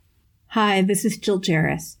Hi, this is Jill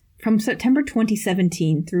Jarris. From September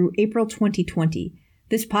 2017 through April 2020,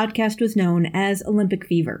 this podcast was known as Olympic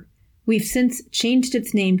Fever. We've since changed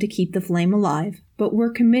its name to keep the flame alive, but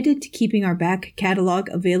we're committed to keeping our back catalog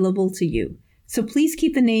available to you. So please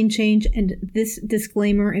keep the name change and this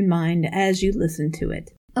disclaimer in mind as you listen to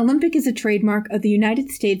it. Olympic is a trademark of the United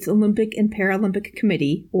States Olympic and Paralympic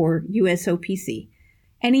Committee, or USOPC.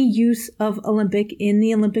 Any use of Olympic in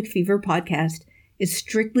the Olympic Fever podcast is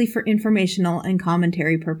strictly for informational and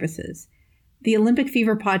commentary purposes. The Olympic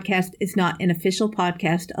Fever podcast is not an official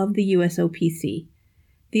podcast of the USOPC.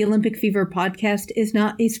 The Olympic Fever podcast is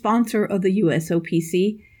not a sponsor of the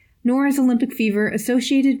USOPC, nor is Olympic Fever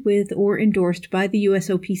associated with or endorsed by the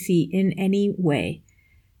USOPC in any way.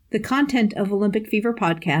 The content of Olympic Fever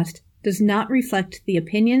podcast does not reflect the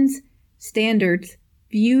opinions, standards,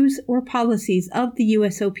 views, or policies of the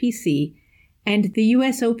USOPC, and the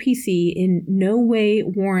USOPC in no way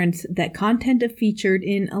warrants that content featured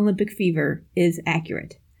in Olympic Fever is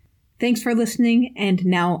accurate. Thanks for listening, and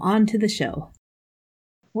now on to the show.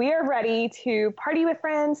 We are ready to party with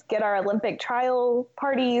friends, get our Olympic trial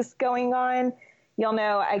parties going on. Y'all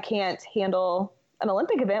know I can't handle an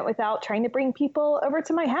Olympic event without trying to bring people over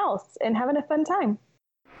to my house and having a fun time.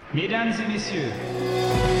 Mesdames et messieurs,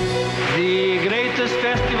 the greatest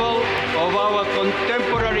festival of our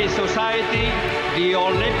contemporary society, the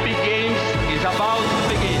Olympic Games, is about to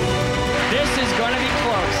begin. This is going to be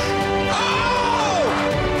close. Oh!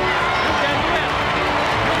 You can do it!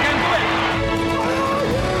 You can do it!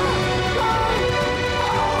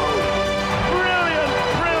 Brilliant,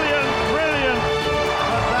 brilliant, brilliant!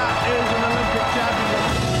 But that is an Olympic champion.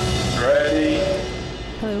 Ready?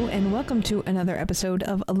 Hello, and welcome to another episode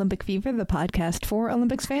of Olympic Fever, the podcast for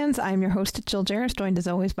Olympics fans. I'm your host, Jill Jarris, joined as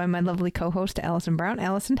always by my lovely co-host, Allison Brown.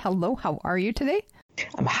 Allison, hello, how are you today?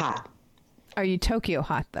 I'm hot. Are you Tokyo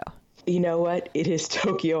hot, though? You know what? It is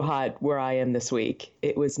Tokyo hot where I am this week.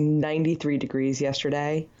 It was 93 degrees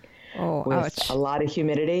yesterday with ouch. a lot of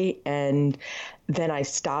humidity, and then I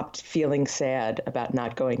stopped feeling sad about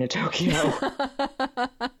not going to Tokyo.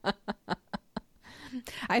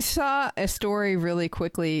 I saw a story really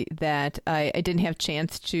quickly that I didn't have a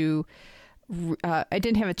chance to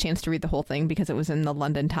read the whole thing because it was in the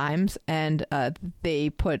London Times, and they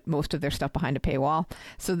put most of their stuff behind a paywall.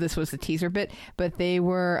 So this was the teaser bit, but they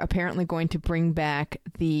were apparently going to bring back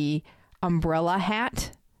the umbrella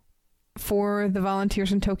hat for the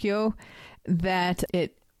volunteers in Tokyo, that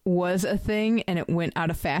it was a thing and it went out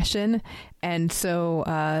of fashion. And so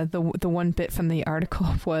the one bit from the article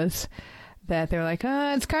was that they're like,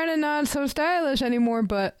 it's kind of not so stylish anymore,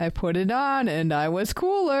 but I put it on and I was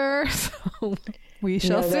cooler. So we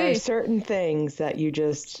shall see. There are certain things that you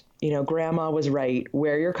just, grandma was right.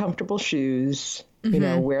 Wear your comfortable shoes,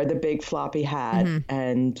 wear the big floppy hat,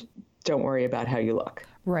 and don't worry about how you look.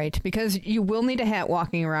 Right, because you will need a hat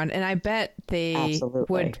walking around. And I bet they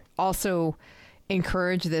would also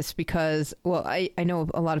encourage this because, well, I know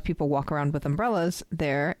a lot of people walk around with umbrellas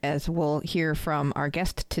there, as we'll hear from our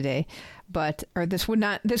guest today, this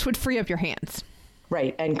would free up your hands.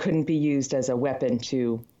 Right, and couldn't be used as a weapon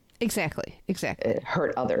to exactly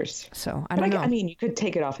hurt others. So I don't know. I mean, you could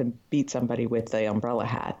take it off and beat somebody with the umbrella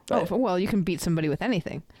hat. But... Oh, well, you can beat somebody with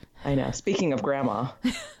anything. I know. Speaking of grandma.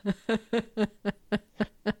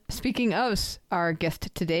 Speaking of our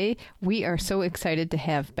guest today, we are so excited to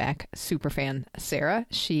have back Superfan Sarah.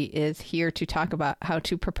 She is here to talk about how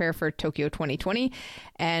to prepare for Tokyo 2020,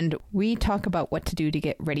 and we talk about what to do to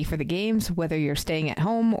get ready for the games, whether you're staying at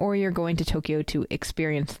home or you're going to Tokyo to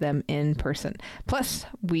experience them in person. Plus,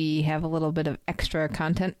 we have a little bit of extra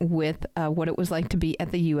content with what it was like to be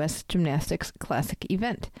at the U.S. Gymnastics Classic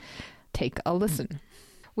event. Take a listen.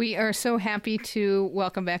 We are so happy to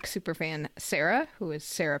welcome back Superfan Sarah, who is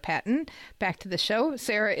Sarah Patton, back to the show.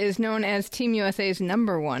 Sarah is known as Team USA's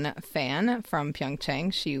 #1 fan from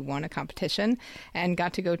Pyeongchang. She won a competition and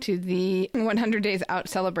got to go to the 100 Days Out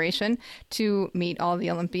celebration to meet all the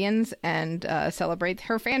Olympians and celebrate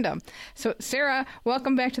her fandom. So, Sarah,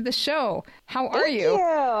 welcome back to the show. How are you? Thank you.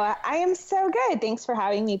 I am so good. Thanks for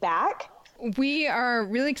having me back. We are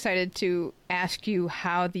really excited to ask you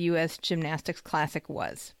how the U.S. Gymnastics Classic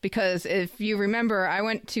was, because if you remember, I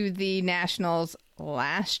went to the Nationals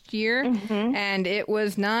last year, and it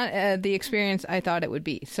was not the experience I thought it would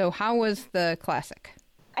be. So how was the Classic?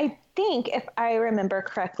 I think, if I remember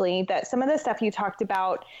correctly, that some of the stuff you talked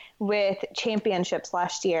about with championships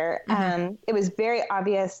last year, it was very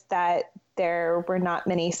obvious that there were not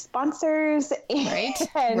many sponsors.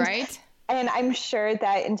 Right. And I'm sure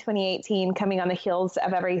that in 2018, coming on the heels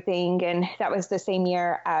of everything, and that was the same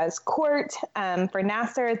year as court for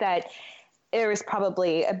Nasser, that there was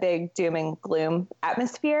probably a big doom and gloom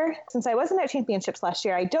atmosphere. Since I wasn't at championships last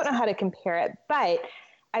year, I don't know how to compare it, but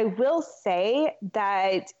I will say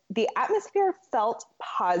that the atmosphere felt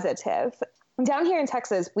positive. Down here in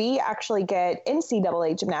Texas, we actually get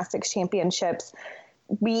NCAA gymnastics championships.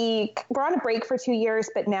 We're on a break for 2 years,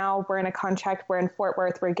 but now we're in a contract. We're in Fort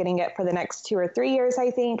Worth. We're getting it for the next 2 or 3 years,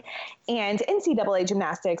 I think. And NCAA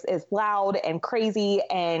gymnastics is loud and crazy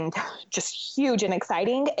and just huge and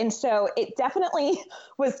exciting. And so it definitely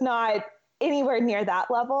was not anywhere near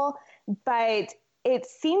that level, but it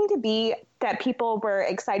seemed to be that people were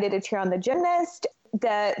excited to cheer on the gymnast.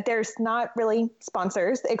 There's not really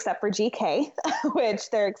sponsors except for GK, which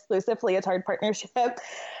they're exclusive leotard partnership.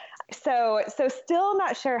 So still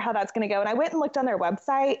not sure how that's going to go. And I went and looked on their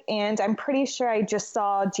website, and I'm pretty sure I just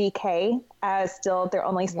saw GK as still their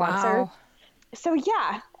only sponsor. Wow. So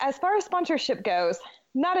yeah, as far as sponsorship goes,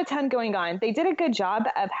 not a ton going on. They did a good job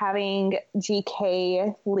of having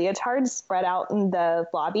GK leotards spread out in the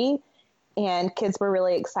lobby, and kids were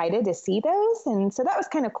really excited to see those. And so that was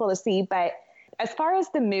kind of cool to see. But as far as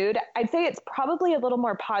the mood, I'd say it's probably a little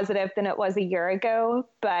more positive than it was a year ago,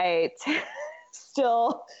 but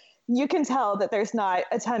still, you can tell that there's not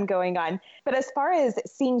a ton going on. But as far as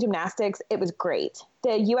seeing gymnastics, it was great.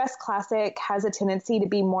 The U.S. Classic has a tendency to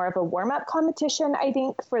be more of a warm-up competition, I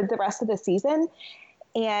think, for the rest of the season.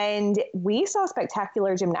 And we saw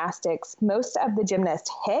spectacular gymnastics. Most of the gymnasts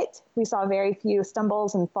hit. We saw very few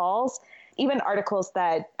stumbles and falls. Even articles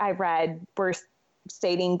that I read were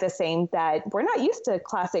stating the same, that we're not used to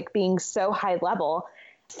Classic being so high level.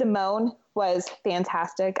 Simone was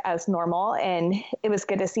fantastic as normal, and it was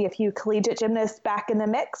good to see a few collegiate gymnasts back in the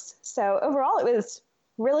mix. So overall, it was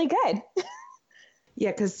really good.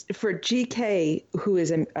 Yeah, because for GK, who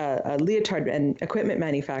is a leotard and equipment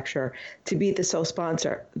manufacturer, to be the sole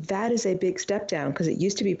sponsor, that is a big step down, because it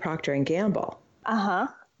used to be Procter & Gamble. Uh-huh.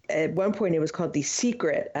 At one point, it was called the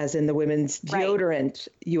Secret, as in the women's deodorant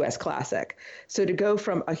U.S. Classic. So to go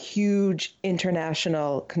from a huge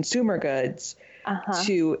international consumer goods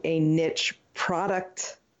to a niche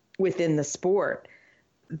product within the sport,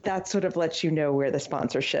 that sort of lets you know where the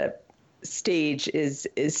sponsorship stage is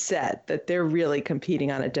set, that they're really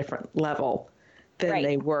competing on a different level than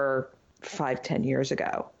they were 5-10 years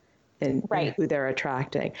ago, and who they're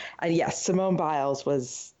attracting. And yes, Simone Biles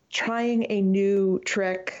was trying a new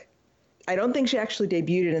trick. I don't think she actually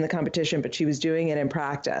debuted it in the competition, but she was doing it in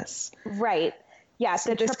practice. Right. Yeah.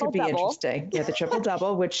 So this could be interesting. Yeah, the triple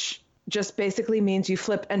double, which just basically means you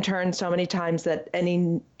flip and turn so many times that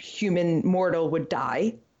any human mortal would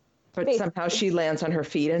die. But somehow she lands on her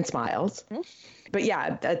feet and smiles. Mm-hmm. But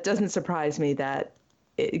yeah, that doesn't surprise me that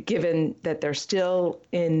given that they're still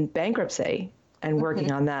in bankruptcy and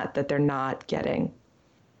working on that they're not getting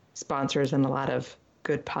sponsors and a lot of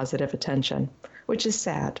good positive attention, which is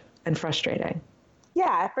sad and frustrating.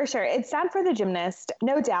 Yeah, for sure. It's sad for the gymnast,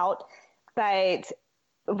 no doubt. But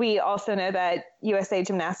we also know that USA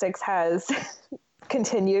Gymnastics has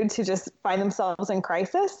continued to just find themselves in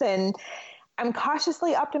crisis, and I'm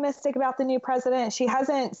cautiously optimistic about the new president. She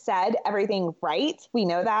hasn't said everything right. We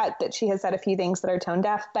know that she has said a few things that are tone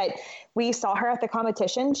deaf, but we saw her at the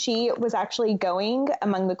competition. She was actually going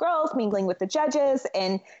among the girls, mingling with the judges,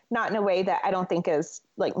 and not in a way that I don't think is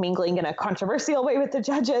like mingling in a controversial way with the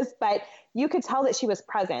judges, but you could tell that she was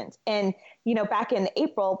present. And, you know, back in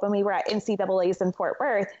April when we were at NCAA's in Fort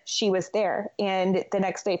Worth, she was there. And the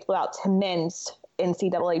next day flew out to men's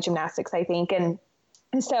NCAA gymnastics, I think. And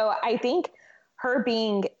so I think her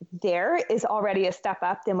being there is already a step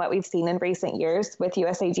up than what we've seen in recent years with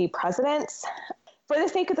USAG presidents. For the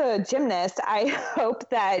sake of the gymnast, I hope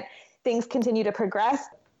that things continue to progress.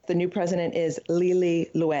 The new president is Lili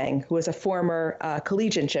Luang, who is a former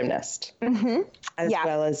collegiate gymnast, as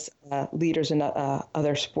well as leaders in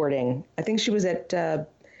other sporting. I think she was at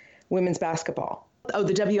women's basketball. Oh,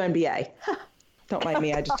 the WNBA. Don't mind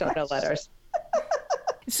me. I just don't know letters.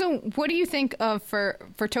 So what do you think of for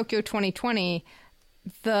Tokyo 2020,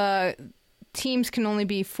 the teams can only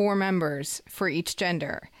be 4 members for each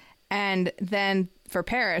gender. And then for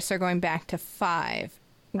Paris, they're going back to 5.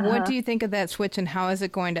 What do you think of that switch, and how is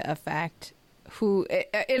it going to affect who?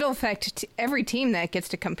 It'll affect every team that gets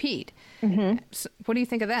to compete. So what do you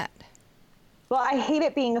think of that? Well, I hate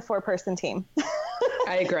it being a 4-person team.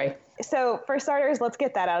 I agree. So for starters, let's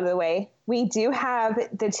get that out of the way. We do have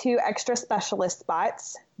the 2 extra specialist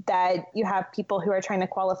spots that you have people who are trying to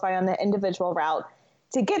qualify on the individual route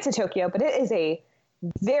to get to Tokyo, but it is a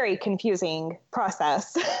very confusing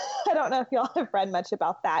process. I don't know if y'all have read much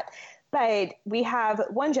about that, but we have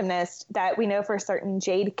one gymnast that we know for certain,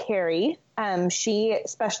 Jade Carey. She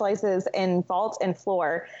specializes in vault and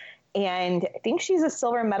floor. And I think she's a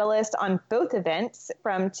silver medalist on both events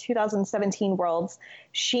from 2017 Worlds.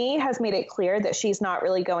 She has made it clear that she's not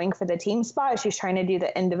really going for the team spot. She's trying to do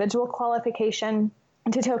the individual qualification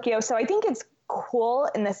to Tokyo. So I think it's cool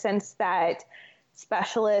in the sense that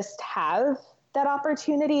specialists have that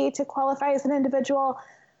opportunity to qualify as an individual.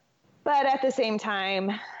 But at the same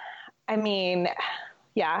time, I mean,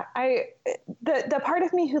 yeah, the part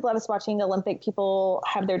of me who loves watching Olympic people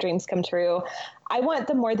have their dreams come true, I want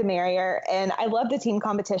the more the merrier, and I love the team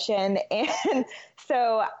competition, and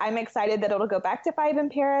so I'm excited that it'll go back to 5 in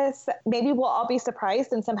Paris. Maybe we'll all be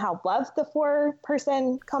surprised and somehow love the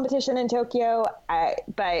 4-person competition in Tokyo,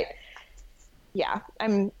 but yeah,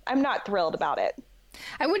 I'm not thrilled about it.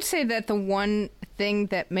 I would say that the one thing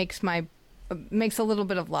that makes a little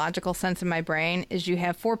bit of logical sense in my brain is you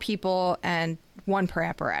have 4 people and 1 per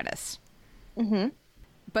apparatus. Mm-hmm.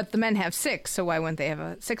 But the men have 6, so why wouldn't they have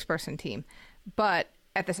a 6-person team? But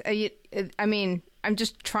at this, I mean, I'm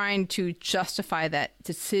just trying to justify that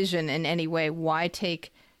decision in any way. Why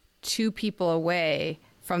take 2 people away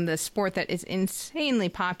from the sport that is insanely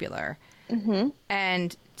popular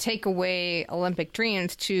and take away Olympic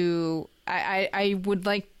dreams? I would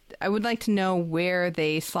like to know where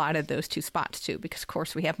they slotted those 2 spots to, because of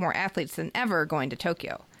course we have more athletes than ever going to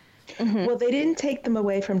Tokyo. Mm-hmm. Well, they didn't take them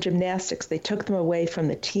away from gymnastics. They took them away from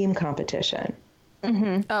the team competition.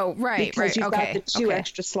 Mm-hmm. Oh, right, because you've got the 2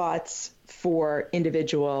 extra slots for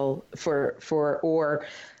individual or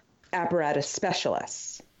apparatus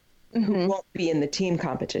specialists who won't be in the team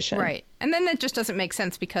competition. Right. And then that just doesn't make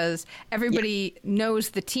sense because everybody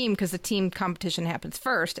knows the team because the team competition happens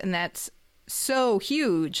first, and that's so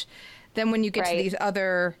huge. Then when you get to these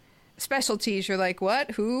other specialties, you're like,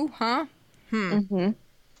 what? Who? Huh? Mm-hmm.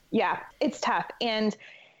 Yeah, it's tough. And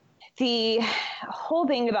the whole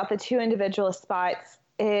thing about the 2 individual spots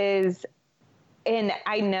is, and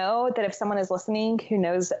I know that if someone is listening who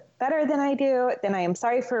knows better than I do, then I am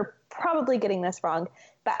sorry for probably getting this wrong.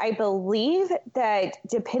 But I believe that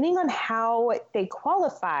depending on how they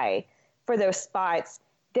qualify for those spots,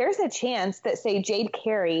 there's a chance that, say, Jade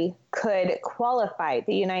Carey could qualify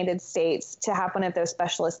the United States to have one of those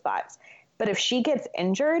specialist spots. But if she gets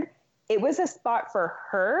injured, it was a spot for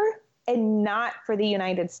her and not for the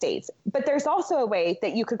United States. But there's also a way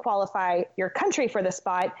that you could qualify your country for the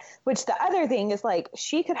spot, which the other thing is, like,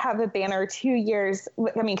 she could have a banner 2 years.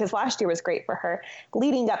 I mean, because last year was great for her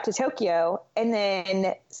leading up to Tokyo, and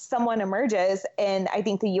then someone emerges. And I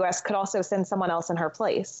think the U.S. could also send someone else in her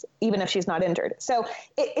place, even if she's not injured. So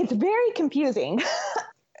it's very confusing.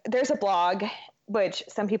 There's a blog, which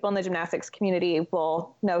some people in the gymnastics community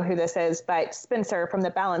will know who this is, but Spencer from the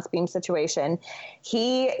balance beam situation,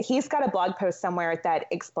 he's got a blog post somewhere that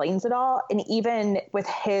explains it all. And even with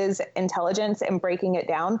his intelligence and breaking it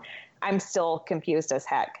down, I'm still confused as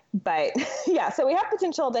heck. But yeah, so we have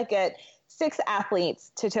potential to get 6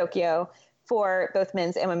 athletes to Tokyo for both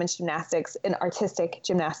men's and women's gymnastics and artistic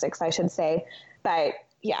gymnastics, I should say. But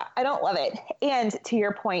yeah, I don't love it. And to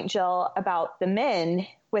your point, Jill, about the men,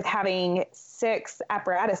 with having 6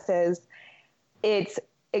 apparatuses, it's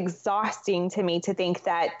exhausting to me to think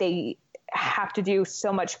that they have to do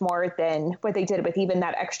so much more than what they did with even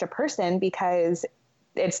that extra person, because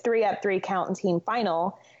it's 3 up, 3 count and team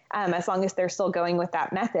final, as long as they're still going with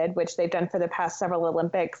that method, which they've done for the past several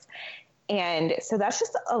Olympics. And so that's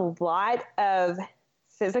just a lot of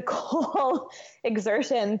physical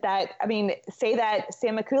exertion that, I mean, say that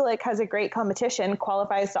Sam Mikulik has a great competition,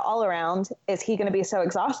 qualifies to all around. Is he going to be so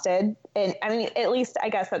exhausted? And I mean, at least I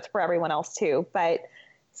guess that's for everyone else too, but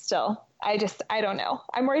still, I don't know.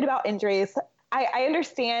 I'm worried about injuries. I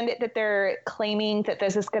understand that they're claiming that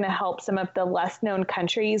this is going to help some of the less known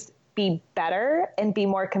countries be better and be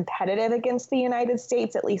more competitive against the United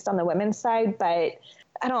States, at least on the women's side, but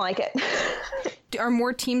I don't like it. Are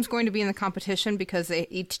more teams going to be in the competition because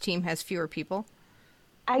each team has fewer people?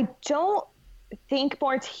 I don't think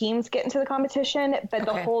more teams get into the competition, but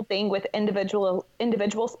the whole thing with individual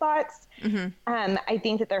spots, I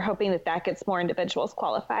think that they're hoping that gets more individuals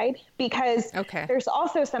qualified, because there's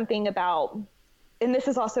also something about, and this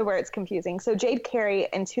is also where it's confusing. So Jade Carey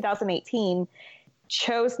in 2018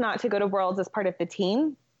 chose not to go to Worlds as part of the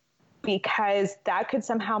team because that could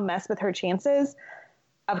somehow mess with her chances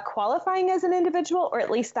of qualifying as an individual, or at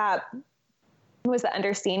least that was the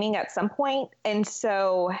understanding at some point. And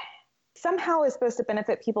so somehow is supposed to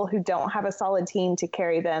benefit people who don't have a solid team to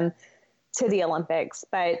carry them to the Olympics.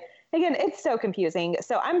 But again, it's so confusing.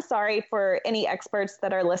 So I'm sorry for any experts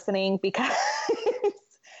that are listening, because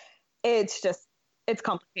it's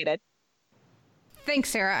complicated.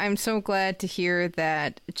 Thanks, Sarah. I'm so glad to hear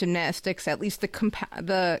that gymnastics, at least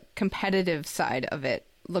the competitive side of it,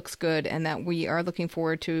 looks good and that we are looking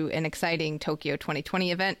forward to an exciting Tokyo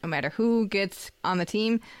 2020 event. No matter who gets on the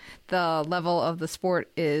team, the level of the sport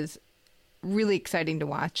is really exciting to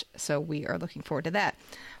watch. So we are looking forward to that.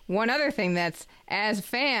 One other thing that's, as a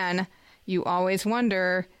fan, you always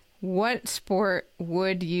wonder, what sport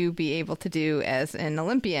would you be able to do as an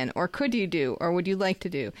Olympian, or could you do, or would you like to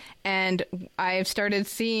do? And I've started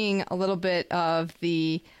seeing a little bit of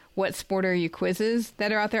the what sport are you quizzes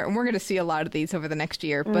that are out there, and we're going to see a lot of these over the next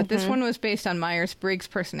year. But this one was based on Myers-Briggs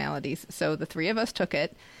personalities, so the three of us took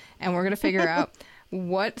it, and we're going to figure out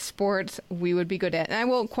what sports we would be good at. And I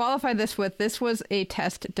will qualify this with, this was a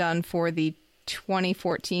test done for the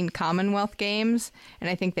 2014 Commonwealth Games, and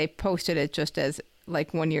I think they posted it just as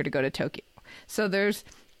like 1 year to go to Tokyo. So there's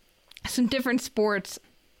some different sports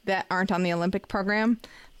that aren't on the Olympic program,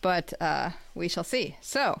 but we shall see.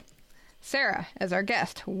 So, Sarah, as our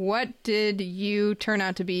guest, what did you turn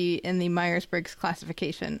out to be in the Myers-Briggs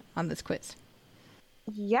classification on this quiz?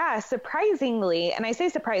 Yeah, surprisingly, and I say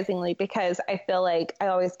surprisingly because I feel like I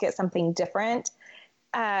always get something different.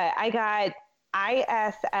 I got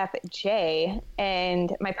ISFJ,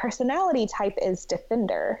 and my personality type is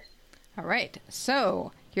defender. All right.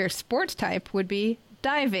 So your sports type would be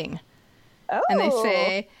diving. Oh. And they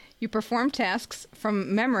say you perform tasks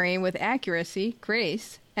from memory with accuracy,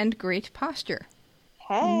 grace, and great posture.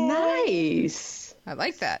 Hey. Nice. I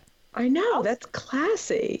like that. I know. That's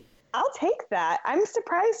classy. I'll take that. I'm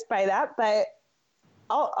surprised by that, but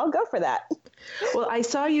I'll go for that. Well, I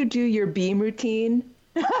saw you do your beam routine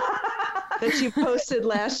that you posted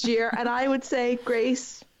last year, and I would say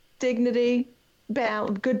grace, dignity,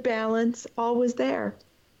 good balance, all was there.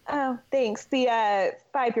 Oh, thanks. The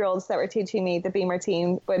 5-year-olds that were teaching me the beam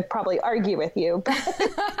routine would probably argue with you.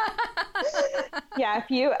 Yeah, if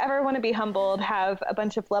you ever want to be humbled, have a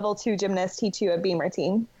bunch of level 2 gymnasts teach you a beam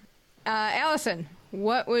routine. Allison,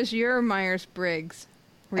 what was your Myers-Briggs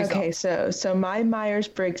result? Okay, so my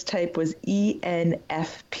Myers-Briggs type was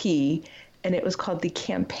ENFP, and it was called the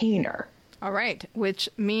campaigner. All right, which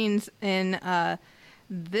means in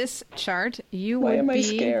this chart you Why would am be I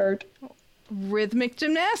scared? rhythmic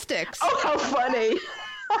gymnastics. Oh, how funny.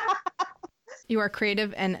 You are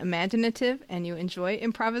creative and imaginative, and you enjoy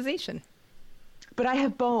improvisation. But I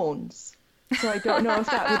have bones, so I don't know if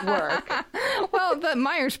that would work. Well, the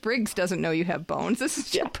Myers-Briggs doesn't know you have bones. This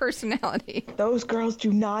is your personality. Those girls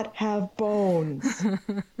do not have bones.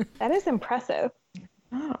 That is impressive.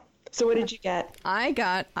 Oh. So what did you get? I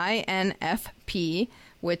got INFP,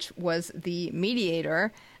 which was the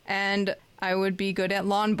mediator, and I would be good at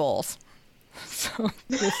lawn bowls. So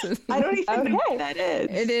this is... I don't even know what that is.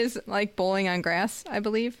 It is like bowling on grass, I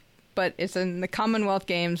believe, but it's in the Commonwealth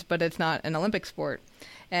Games, but it's not an Olympic sport.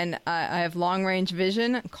 And I have long-range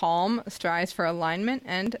vision, calm, strives for alignment,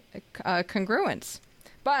 and congruence.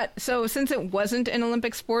 But, so since it wasn't an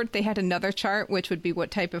Olympic sport, they had another chart, which would be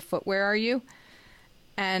what type of footwear are you?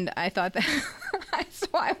 And I thought that... so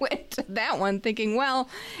I went to that one thinking, well,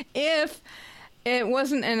 if it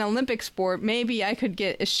wasn't an Olympic sport, maybe I could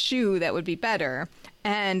get a shoe that would be better.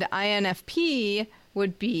 And INFP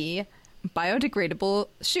would be biodegradable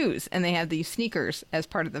shoes. And they have these sneakers as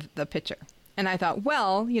part of the picture. And I thought,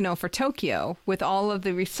 well, you know, for Tokyo, with all of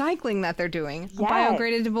the recycling that they're doing, yes. A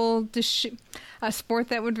biodegradable a sport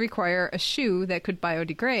that would require a shoe that could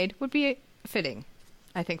biodegrade would be fitting,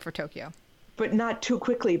 I think, for Tokyo. But not too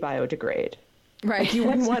quickly biodegrade. Right. Like you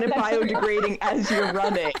wouldn't want it biodegrading as you're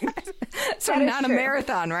running. So that not a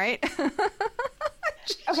marathon, right?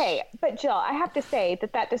 Okay, but Jill, I have to say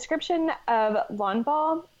that description of lawn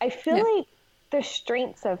ball, I feel like the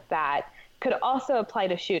strengths of that could also apply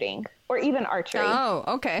to shooting or even archery. Oh,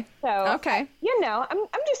 okay. So, okay. I'm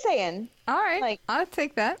just saying. All right. Like, I'll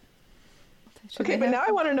take that. Okay, but now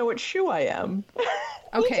I want to know what shoe I am.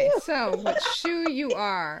 Okay, so what shoe you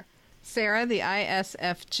are. Sarah, the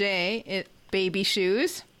ISFJ, baby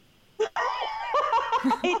shoes.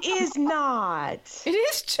 It is not. It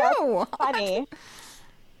is too. funny.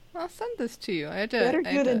 I'll send this to you. Better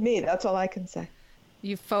you than me. That's all I can say.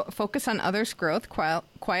 You focus on others' growth,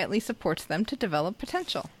 quietly supports them to develop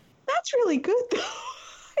potential. That's really good, though.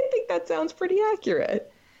 I think that sounds pretty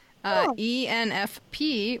accurate.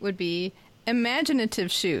 ENFP would be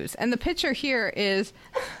imaginative shoes. And the picture here is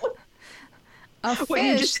a fish.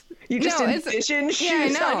 Wait, you just envision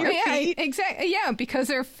shoes on your feet? Exactly. Yeah, because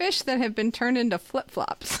they're fish that have been turned into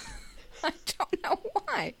flip-flops. I don't know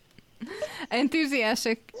why.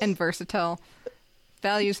 Enthusiastic and versatile.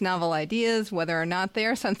 Values novel ideas, whether or not they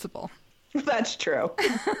are sensible. That's true.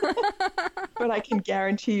 But I can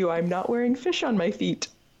guarantee you I'm not wearing fish on my feet.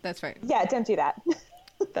 That's right. Yeah, don't do that.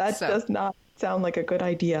 That does not sound like a good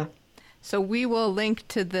idea. So we will link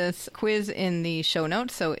to this quiz in the show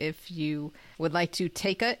notes. So if you would like to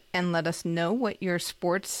take it and let us know what your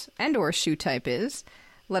sports and or shoe type is,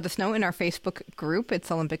 let us know in our Facebook group.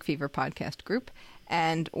 It's Olympic Fever Podcast Group.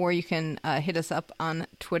 Or you can hit us up on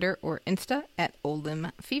Twitter or Insta at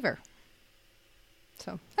OlimFever.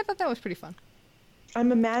 So I thought that was pretty fun.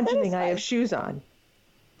 I'm imagining I have shoes on.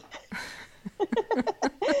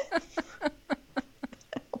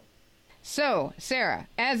 So, Sarah,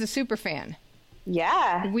 as a super fan,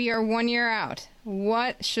 yeah, we are 1 year out.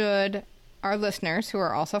 What should our listeners, who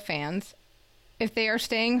are also fans, if they are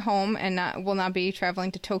staying home and will not be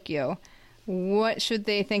traveling to Tokyo, what should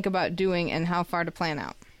they think about doing and how far to plan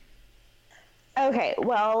out? Okay,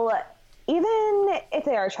 well, even if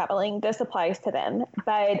they are traveling, this applies to them.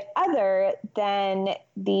 But other than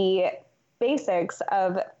the basics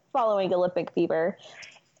of following Olympic Fever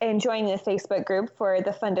and joining the Facebook group for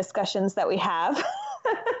the fun discussions that we have,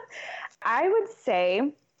 I would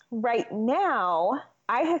say right now,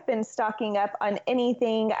 I have been stocking up on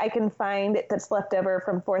anything I can find that's left over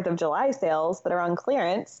from 4th of July sales that are on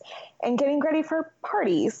clearance and getting ready for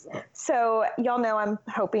parties. So y'all know I'm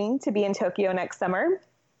hoping to be in Tokyo next summer.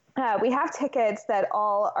 We have tickets that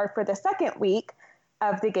all are for the second week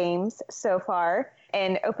of the games so far,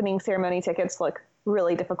 and opening ceremony tickets look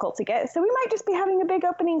really difficult to get. So we might just be having a big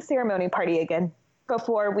opening ceremony party again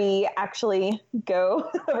before we actually go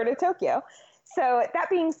over to Tokyo. So that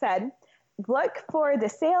being said, look for the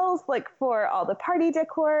sales, look for all the party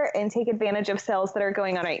decor, and take advantage of sales that are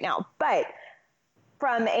going on right now. But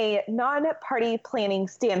from a non-party planning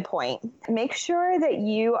standpoint, make sure that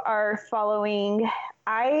you are following.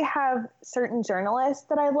 I have certain journalists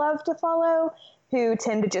that I love to follow who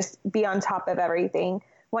tend to just be on top of everything.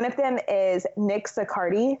 One of them is Nick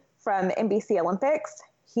Siccardi from NBC Olympics.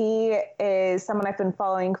 He is someone I've been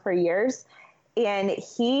following for years, and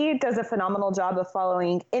he does a phenomenal job of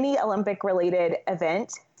following any Olympic-related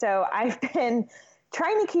event. So I've been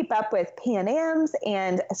trying to keep up with Pan Ams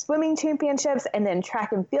and swimming championships and then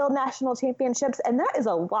track and field national championships, and that is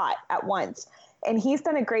a lot at once. And he's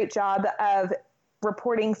done a great job of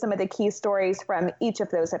reporting some of the key stories from each of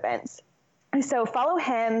those events. So follow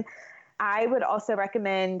him. I would also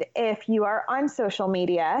recommend, if you are on social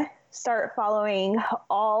media, start following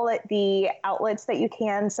all the outlets that you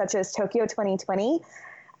can, such as Tokyo 2020.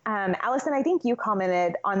 Allison, I think you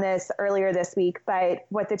commented on this earlier this week, but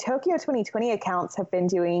what the Tokyo 2020 accounts have been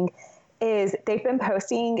doing is they've been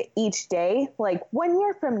posting each day, like 1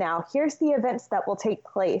 year from now, here's the events that will take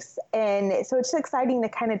place. And so it's exciting to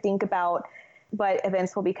kind of think about what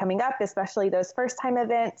events will be coming up, especially those first-time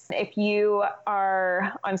events. If you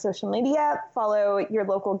are on social media, follow your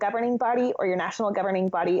local governing body, or your national governing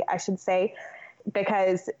body, I should say,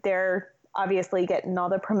 because they're obviously getting all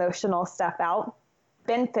the promotional stuff out.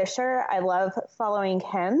 Ben Fisher, I love following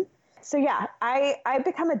him. So yeah, I've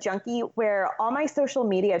become a junkie where all my social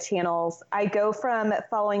media channels, I go from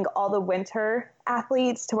following all the winter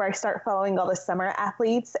athletes to where I start following all the summer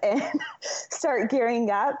athletes and start gearing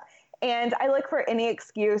up. And I look for any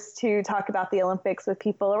excuse to talk about the Olympics with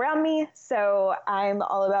people around me. So I'm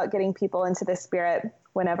all about getting people into the spirit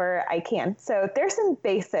whenever I can. So there's some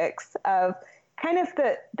basics of kind of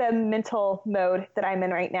the mental mode that I'm in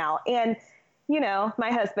right now. And, you know, my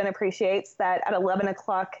husband appreciates that at 11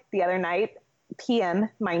 o'clock the other night, PM,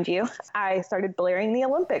 mind you, I started blaring the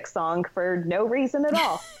Olympics song for no reason at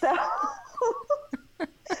all. So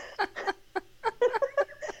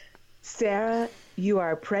Sarah, you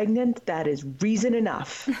are pregnant. That is reason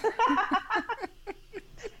enough.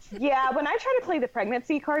 Yeah, when I try to play the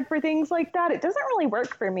pregnancy card for things like that, it doesn't really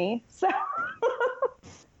work for me. So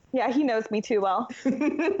yeah, he knows me too well.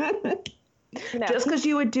 Just because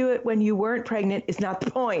you would do it when you weren't pregnant is not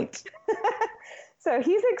the point. So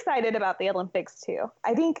he's excited about the Olympics too.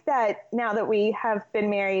 I think that now that we have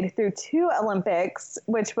been married through 2 Olympics,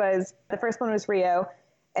 which was, the first one was Rio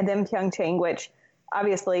and then Pyeongchang, which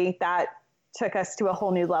obviously that took us to a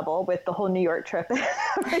whole new level with the whole New York trip and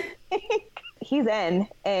everything. He's in.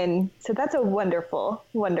 And so that's a wonderful,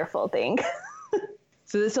 wonderful thing.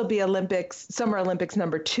 So this will be Summer Olympics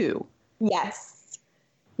number 2. Yes.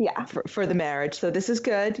 Yeah. For the marriage. So this is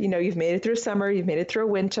good. You know, you've made it through summer. You've made it through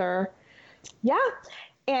winter. Yeah.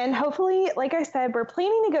 And hopefully, like I said, we're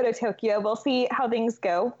planning to go to Tokyo. We'll see how things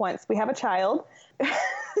go once we have a child.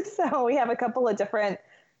 So we have a couple of different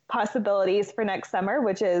possibilities for next summer,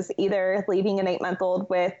 which is either leaving an 8-month-old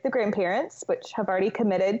with the grandparents, which have already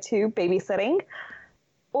committed to babysitting,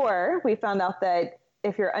 or we found out that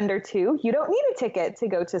if you're under 2, you don't need a ticket to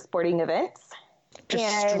go to sporting events.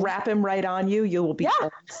 Just strap him right on you. You will be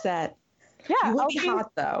all set. Yeah. You will be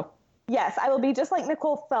hot, though. Yes, I will be just like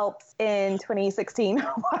Nicole Phelps in 2016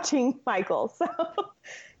 watching Michael. So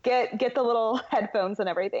get the little headphones and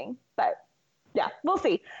everything. But yeah, we'll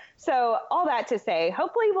see. So all that to say,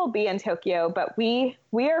 hopefully we'll be in Tokyo, but we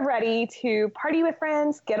are ready to party with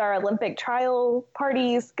friends, get our Olympic trial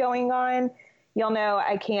parties going on. Y'all know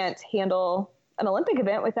I can't handle an Olympic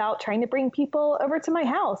event without trying to bring people over to my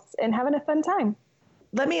house and having a fun time.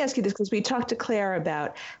 Let me ask you this, because we talked to Claire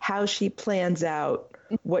about how she plans out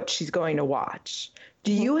what she's going to watch.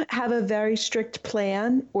 Do you have a very strict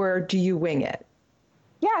plan, or do you wing it?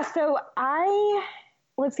 Yeah, so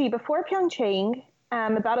let's see, before Pyeongchang,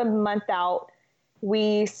 about a month out,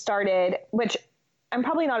 we started, which I'm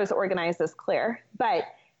probably not as organized as Claire, but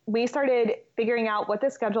we started figuring out what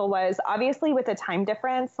the schedule was. Obviously, with the time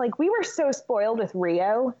difference, like we were so spoiled with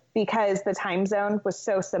Rio because the time zone was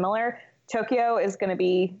so similar. Tokyo is going to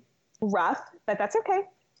be rough, but that's okay.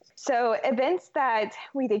 So events that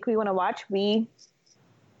we think we want to watch, we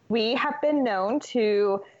have been known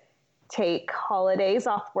to take holidays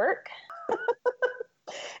off work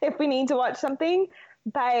if we need to watch something.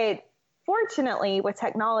 But fortunately, with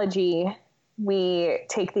technology, we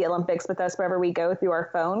take the Olympics with us wherever we go through our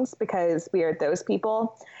phones because we are those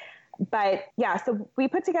people. But yeah, so we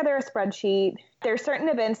put together a spreadsheet. There's certain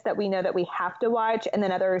events that we know that we have to watch, and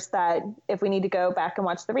then others that if we need to go back and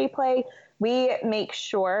watch the replay, we make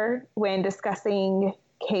sure when discussing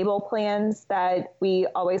cable plans that we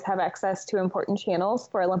always have access to important channels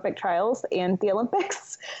for Olympic trials and the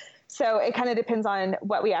Olympics. So it kind of depends on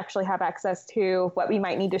what we actually have access to, what we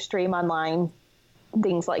might need to stream online,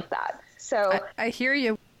 things like that. So I hear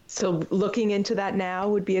you. So looking into that now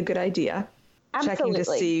would be a good idea. Absolutely. Checking to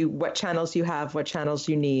see what channels you have, what channels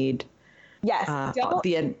you need. Yes.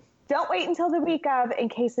 Don't wait until the week of in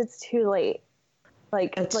case it's too late.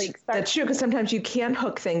 That's true, because sometimes you can't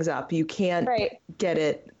hook things up. You can't get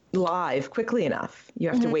it live quickly enough. You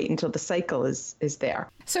have to wait until the cycle is there.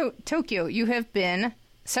 So Tokyo, you have been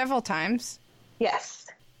several times. Yes.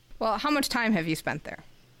 Well, how much time have you spent there?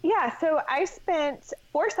 Yeah, so I spent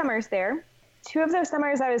 4 summers there. 2 of those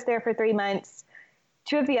summers I was there for 3 months.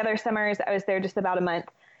 2 of the other summers I was there just about a month.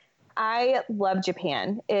 I love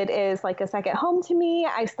Japan. It is like a second home to me.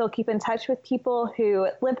 I still keep in touch with people who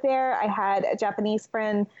live there. I had a Japanese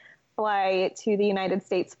friend fly to the United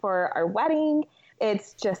States for our wedding.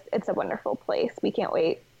 It's a wonderful place. We can't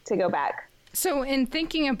wait to go back. So in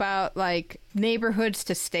thinking about like neighborhoods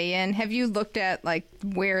to stay in, have you looked at like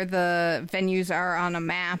where the venues are on a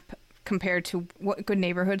map compared to what good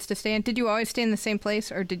neighborhoods to stay in? Did you always stay in the same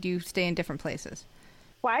place, or did you stay in different places?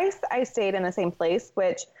 Twice I stayed in the same place,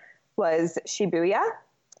 which was Shibuya.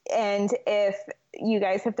 And if you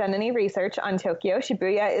guys have done any research on Tokyo,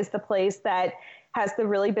 Shibuya is the place that has the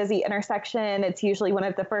really busy intersection. It's usually one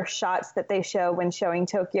of the first shots that they show when showing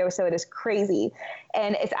Tokyo, so it is crazy.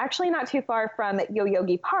 And it's actually not too far from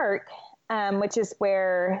Yoyogi Park, which is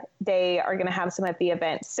where they are going to have some of the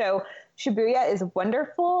events. So Shibuya is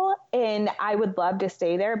wonderful, and I would love to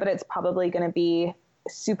stay there, but it's probably going to be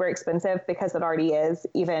super expensive because it already is,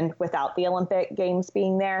 even without the Olympic Games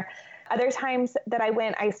being there. Other times that I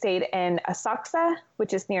went, I stayed in Asakusa,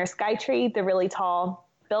 which is near Skytree, the really tall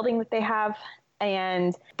building that they have.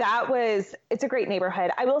 And it's a great neighborhood.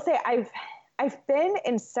 I will say I've been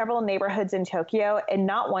in several neighborhoods in Tokyo, and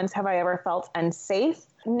not once have I ever felt unsafe.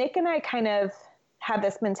 Nick and I kind of have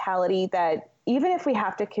this mentality that even if we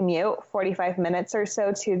have to commute 45 minutes or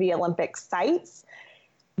so to the Olympic sites,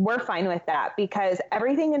 we're fine with that because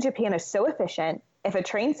everything in Japan is so efficient. If a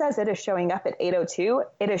train says it is showing up at 8:02,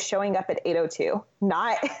 it is showing up at 8:02,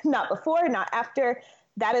 not before, not after.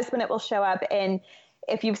 That is when it will show up. And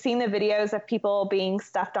if you've seen the videos of people being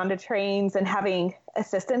stuffed onto trains and having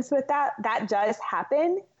assistance with that, that does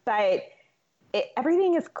happen, but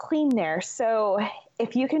everything is clean there. So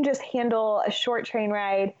if you can just handle a short train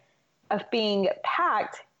ride of being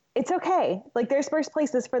packed, it's okay. Like there's worse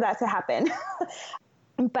places for that to happen.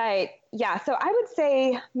 But yeah, so I would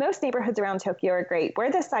say most neighborhoods around Tokyo are great.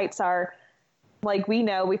 Where the sites are, like we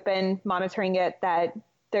know, we've been monitoring it, that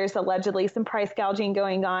there's allegedly some price gouging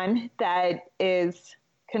going on that is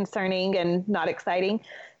concerning and not exciting.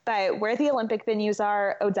 But where the Olympic venues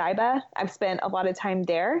are, Odaiba, I've spent a lot of time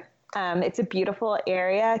there. It's a beautiful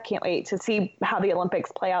area. Can't wait to see how the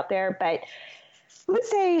Olympics play out there. But I would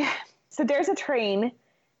say, so there's a train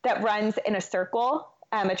that runs in a circle.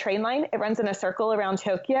 A train line, it runs in a circle around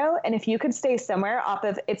Tokyo. And if you could stay somewhere off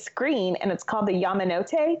of, it's green and it's called the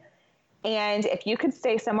Yamanote. And if you could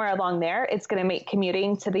stay somewhere along there, it's going to make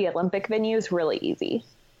commuting to the Olympic venues really easy.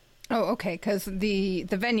 Oh, okay. Because the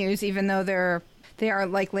venues, even though they are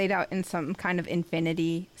like laid out in some kind of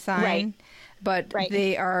infinity sign, but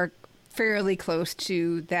they are fairly close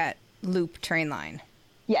to that loop train line.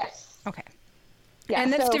 Yes. Okay. Yeah,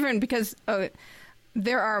 and that's different because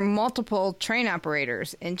there are multiple train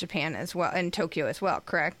operators in Japan as well, in Tokyo as well,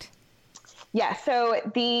 correct? Yeah, so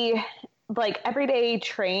the everyday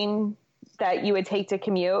train that you would take to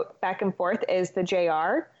commute back and forth is the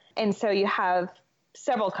JR. And so you have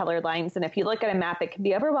several colored lines. And if you look at a map, it can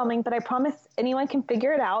be overwhelming, but I promise anyone can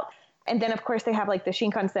figure it out. And then, of course, they have like the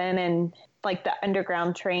Shinkansen and like the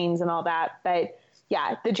underground trains and all that. But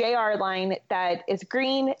yeah, the JR line that is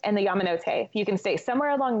green and the Yamanote, if you can stay somewhere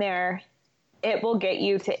along there, it will get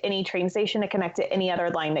you to any train station to connect to any other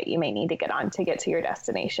line that you may need to get on to get to your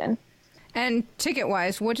destination. And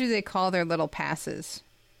ticket-wise, what do they call their little passes?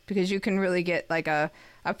 Because you can really get like a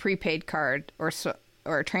prepaid card or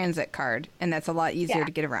a transit card, and that's a lot easier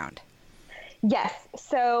to get around. Yes.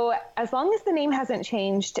 So as long as the name hasn't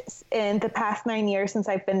changed in the past 9 years since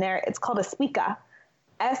I've been there, it's called a Suica,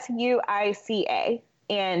 Suica.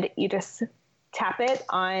 And you just tap it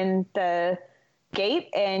on the gate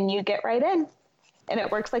and you get right in. And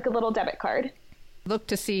it works like a little debit card. Look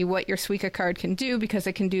to see what your Suica card can do, because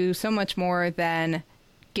it can do so much more than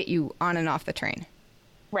get you on and off the train.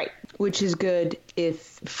 Right. Which is good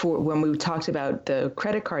for when we talked about the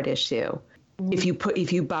credit card issue. If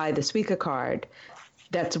you buy the Suica card,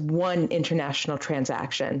 that's one international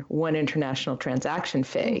transaction fee.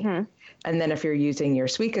 Mm-hmm. And then if you're using your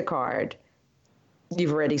Suica card,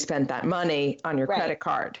 you've already spent that money on your credit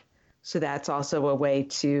card. So that's also a way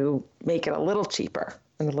to make it a little cheaper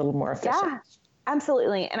and a little more efficient. Yeah,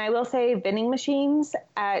 absolutely. And I will say vending machines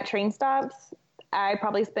at train stops, I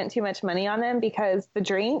probably spent too much money on them because the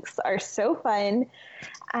drinks are so fun.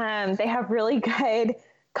 They have really good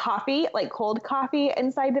coffee, like cold coffee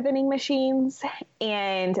inside the vending machines,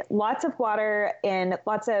 and lots of water and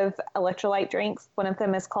lots of electrolyte drinks. One of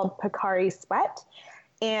them is called Pocari Sweat.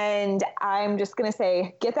 And I'm just going to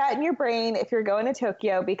say, get that in your brain if you're going to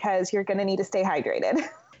Tokyo, because you're going to need to stay hydrated.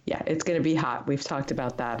 Yeah, it's going to be hot. We've talked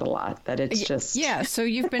about that a lot, that it's just... Yeah, so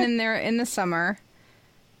you've been in there in the summer.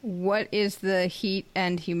 What is the heat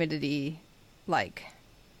and humidity like?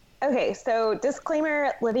 Okay, so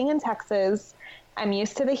disclaimer, living in Texas, I'm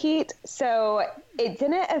used to the heat. So it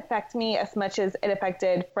didn't affect me as much as it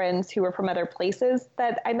affected friends who were from other places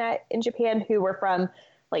that I met in Japan, who were from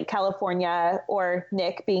like California, or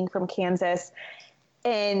Nick being from Kansas.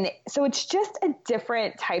 And so it's just a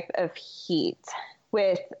different type of heat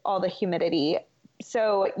with all the humidity.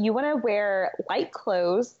 So you want to wear light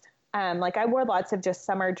clothes. Like I wore lots of just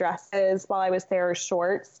summer dresses while I was there, or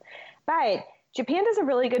shorts. But Japan does a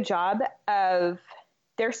really good job of,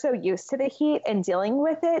 they're so used to the heat and dealing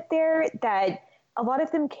with it there that a lot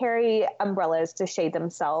of them carry umbrellas to shade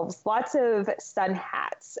themselves, lots of sun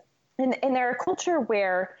hats. And they're a culture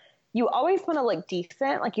where you always want to look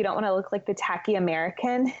decent. Like you don't want to look like the tacky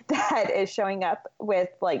American that is showing up with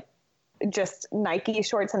like just Nike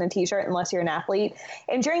shorts and a t-shirt unless you're an athlete.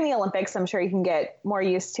 And during the Olympics, I'm sure you can get more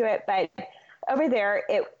used to it. But over there,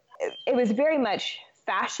 it was very much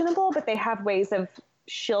fashionable, but they have ways of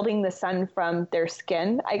shielding the sun from their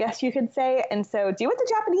skin, I guess you could say. And so do what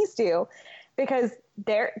the Japanese do, because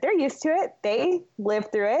they're used to it. They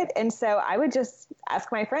live through it. And so I would just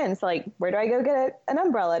ask my friends, like, where do I go get an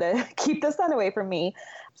umbrella to keep the sun away from me?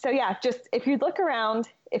 So yeah, just if you look around,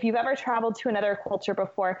 if you've ever traveled to another culture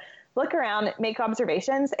before, look around, make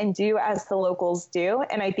observations, and do as the locals do.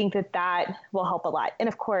 And I think that will help a lot. And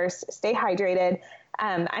of course, stay hydrated.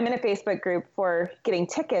 I'm in a Facebook group for getting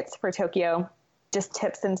tickets for Tokyo, just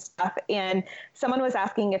tips and stuff. And someone was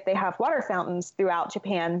asking if they have water fountains throughout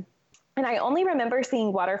Japan. And I only remember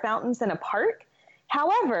seeing water fountains in a park.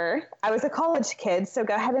 However, I was a college kid, so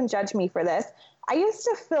go ahead and judge me for this. I used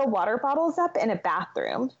to fill water bottles up in a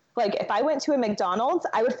bathroom. Like if I went to a McDonald's,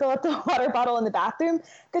 I would fill up the water bottle in the bathroom.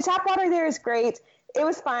 The tap water there is great. It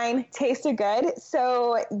was fine, tasted good.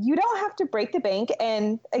 So you don't have to break the bank.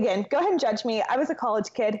 And again, go ahead and judge me. I was a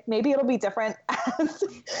college kid. Maybe it'll be different as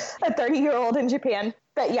a 30-year-old in Japan.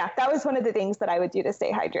 But yeah, that was one of the things that I would do to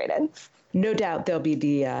stay hydrated. No doubt there'll be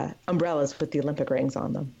the umbrellas with the Olympic rings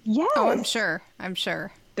on them. Yes. Oh, I'm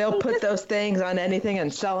sure. They'll put those things on anything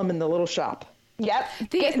and sell them in the little shop. Yep.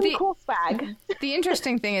 Get some cool swag. The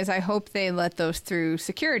interesting thing is I hope they let those through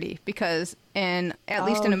security, because at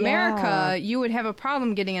least in America, you would have a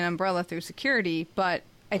problem getting an umbrella through security, but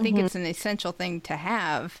I think it's an essential thing to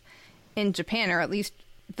have in Japan, or at least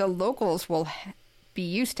the locals will be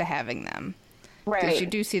used to having them. Right. Because you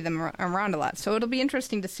do see them around a lot. So it'll be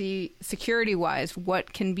interesting to see security-wise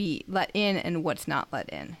what can be let in and what's not let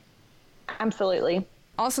in. Absolutely.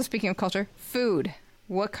 Also, speaking of culture, food.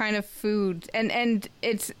 What kind of food? And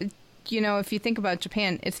it's if you think about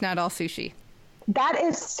Japan, it's not all sushi. That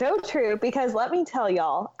is so true, because let me tell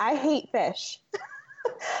y'all, I hate fish.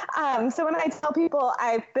 So when I tell people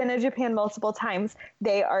I've been to Japan multiple times,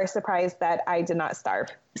 they are surprised that I did not starve.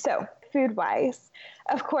 So food-wise,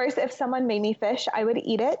 of course, if someone made me fish, I would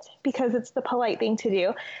eat it because it's the polite thing to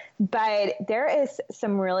do. But there is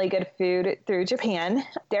some really good food through Japan.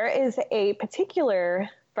 There is a particular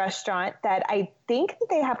restaurant that I think that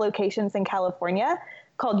they have locations in California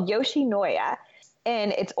called Yoshinoya.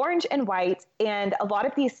 And it's orange and white. And a lot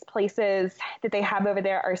of these places that they have over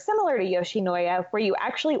there are similar to Yoshinoya, where you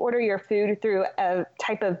actually order your food through a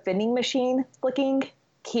type of vending machine looking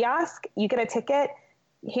kiosk. You get a ticket,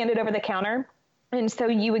 hand it over the counter. And so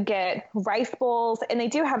you would get rice bowls, and they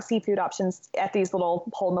do have seafood options at these little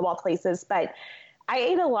hole in the wall places. But I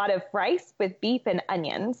ate a lot of rice with beef and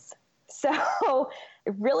onions. So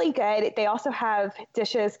really good. They also have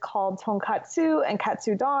dishes called tonkatsu and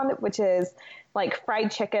katsudon, which is like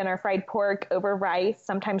fried chicken or fried pork over rice,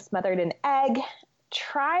 sometimes smothered in egg.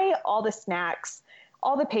 Try all the snacks,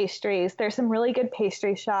 all the pastries. There's some really good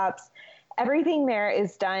pastry shops. Everything there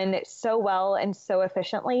is done so well and so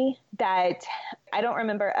efficiently that I don't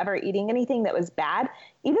remember ever eating anything that was bad.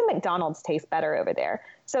 Even McDonald's tastes better over there.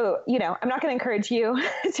 So, I'm not going to encourage you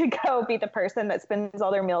to go be the person that spends all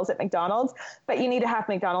their meals at McDonald's, but you need to have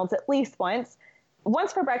McDonald's at least once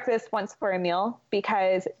for breakfast, once for a meal,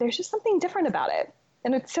 because there's just something different about it.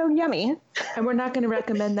 And it's so yummy. And we're not going to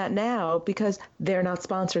recommend that now because they're not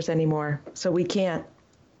sponsors anymore. So we can't.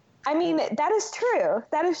 I mean, that is true.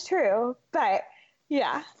 That is true. But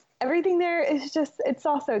yeah, everything there is it's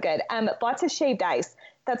also good. Lots of shaved ice.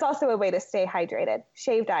 That's also a way to stay hydrated.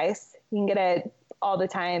 Shaved ice. You can get it all the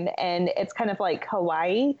time. And it's kind of like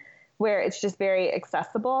Hawaii, where it's just very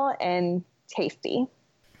accessible and tasty.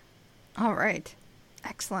 All right.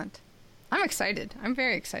 Excellent. I'm excited. I'm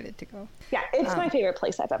very excited to go. Yeah, it's my favorite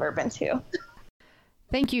place I've ever been to.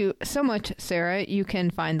 Thank you so much, Sarah. You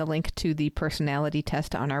can find the link to the personality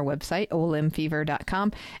test on our website,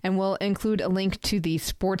 olimfever.com, and we'll include a link to the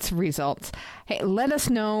sports results. Hey, let us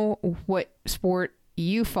know what sport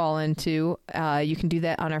you fall into. You can do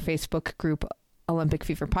that on our Facebook group, Olympic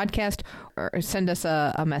Fever Podcast, or send us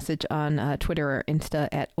a message on Twitter or Insta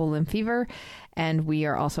at olimfever, and we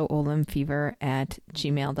are also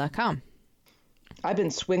olimfever@gmail.com. I've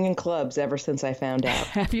been swinging clubs ever since I found out.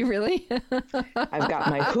 Have you really? I've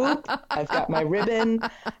got my hoop. I've got my ribbon.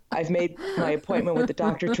 I've made my appointment with the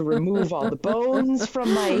doctor to remove all the bones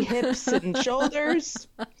from my hips and shoulders.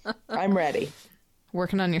 I'm ready.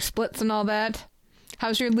 Working on your splits and all that.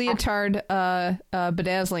 How's your leotard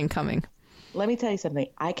bedazzling coming? Let me tell you something.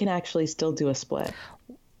 I can actually still do a split.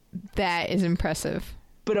 That is impressive.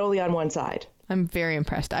 But only on one side. I'm very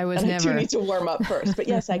impressed. I do need to warm up first. But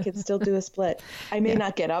yes, I can still do a split. I may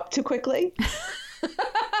not get up too quickly,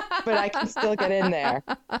 but I can still get in there.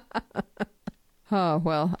 Oh,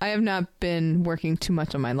 well, I have not been working too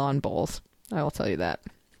much on my lawn bowls. I will tell you that.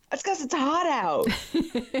 That's because it's hot out.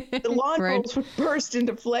 The lawn bowls would burst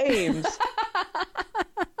into flames.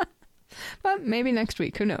 But maybe next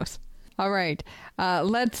week. Who knows? All right.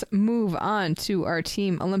 Let's move on to our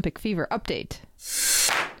Team Olympic Fever update.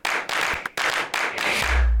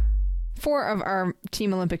 4 of our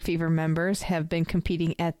Team Olympic Fever members have been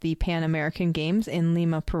competing at the Pan American Games in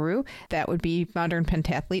Lima, Peru. That would be modern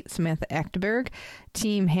pentathlete Samantha Achterberg,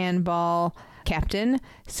 team handball captain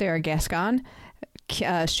Sarah Gascon,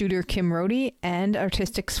 shooter Kim Rohde, and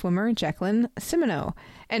artistic swimmer Jacqueline Simoneau.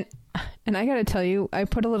 And I got to tell you, I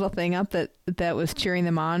put a little thing up that was cheering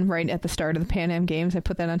them on right at the start of the Pan Am Games. I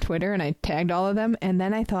put that on Twitter and I tagged all of them. And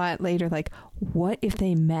then I thought later, like, what if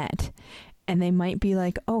they met? And they might be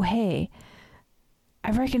like, oh, hey,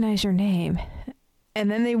 I recognize your name.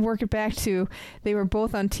 And then they work it back to they were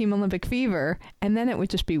both on Team Olympic Fever. And then it would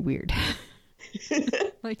just be weird.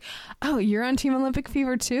 Like, oh, you're on Team Olympic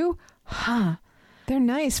Fever too? Huh. They're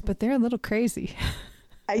nice, but they're a little crazy.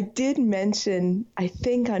 I did mention, I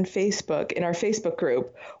think on Facebook, in our Facebook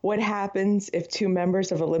group, what happens if 2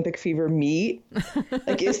 members of Olympic Fever meet?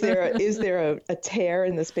 Like, is there a tear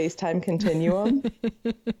in the space-time continuum?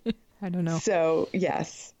 I don't know. So,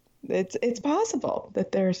 yes, it's possible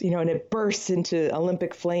that there's, and it bursts into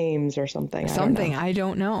Olympic flames or something. I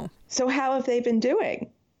don't know. So how have they been doing?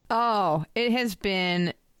 Oh, it has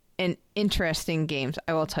been an interesting games.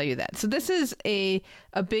 I will tell you that. So this is a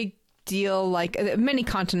big deal, like many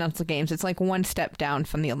continental games. It's like one step down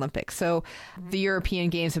from the Olympics. So the European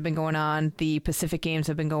Games have been going on. The Pacific Games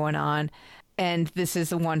have been going on. And this is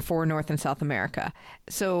the one for North and South America.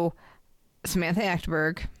 So Samantha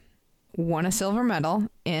Achterberg won a silver medal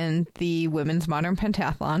in the women's modern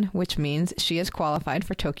pentathlon, which means she is qualified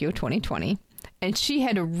for Tokyo 2020. And she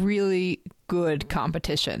had a really good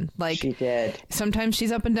competition. Like, she did. Sometimes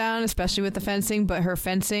she's up and down, especially with the fencing, but her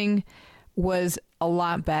fencing was a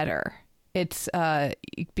lot better. It's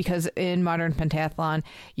because in modern pentathlon,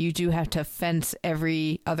 you do have to fence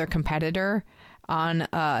every other competitor on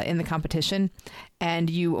in the competition, and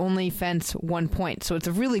you only fence 1 point. So it's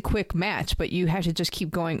a really quick match, but you have to just keep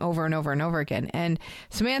going over and over and over again. And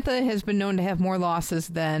Samantha has been known to have more losses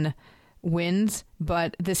than wins,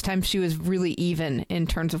 but this time she was really even in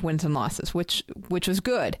terms of wins and losses, which was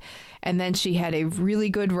good. And then she had a really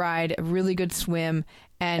good ride, a really good swim,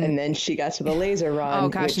 and then she got to the laser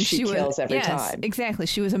run, which she kills every time. Exactly.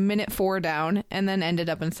 She was a minute 4 down and then ended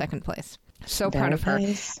up in second place. So proud of her.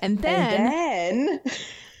 And then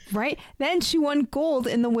right, then she won gold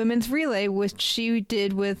in the women's relay, which she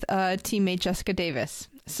did with teammate Jessica Davis.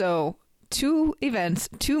 So 2 events,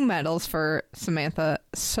 2 medals for Samantha.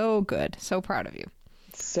 So good. So proud of you.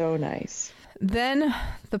 So nice. Then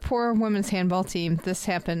the poor women's handball team. This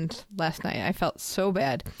happened last night. I felt so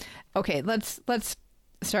bad. Okay, let's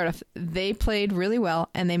start off. They played really well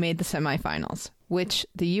and they made the semifinals, which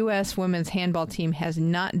the U.S. women's handball team has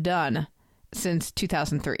not done since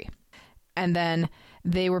 2003. And then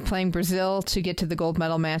they were playing Brazil to get to the gold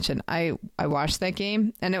medal match, and I watched that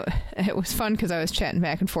game, and it was fun because I was chatting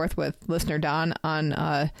back and forth with listener Don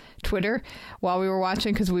on Twitter while we were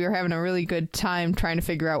watching, because we were having a really good time trying to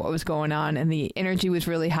figure out what was going on, and the energy was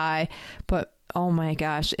really high. But oh my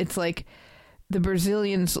gosh, it's like the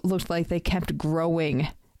Brazilians looked like they kept growing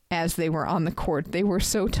as they were on the court. They were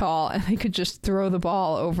so tall, and they could just throw the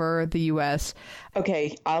ball over the U.S.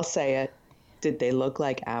 Okay, I'll say it. Did they look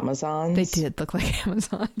like Amazons? They did look like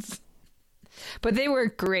Amazons. But they were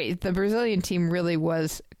great. The Brazilian team really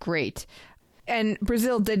was great. And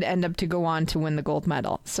Brazil did end up to go on to win the gold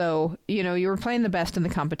medal. So, you know, you were playing the best in the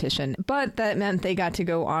competition. But that meant they got to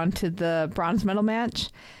go on to the bronze medal match,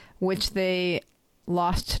 which they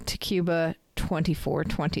lost to Cuba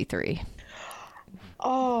 24-23.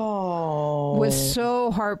 Oh. It was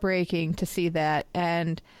so heartbreaking to see that.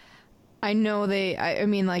 And I know I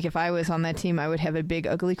mean, like, if I was on that team, I would have a big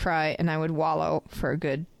ugly cry and I would wallow for a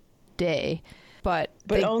good day. But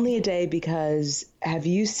only a day, because have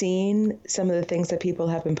you seen some of the things that people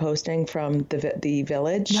have been posting from the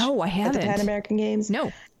village? No, I haven't. At the Pan American Games?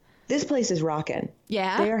 No. This place is rocking.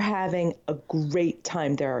 Yeah? They're having a great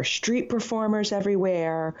time. There are street performers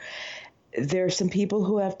everywhere. There's some people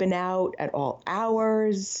who have been out at all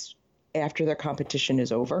hours after their competition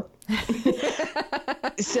is over.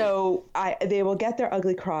 So they will get their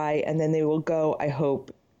ugly cry, and then they will go, I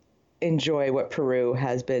hope, enjoy what Peru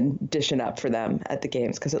has been dishing up for them at the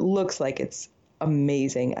games, because it looks like it's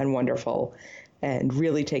amazing and wonderful and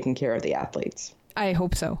really taking care of the athletes. I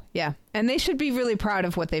hope so. Yeah. And they should be really proud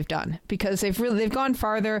of what they've done, because they've gone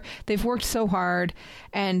farther. They've worked so hard,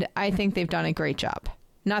 and I think they've done a great job.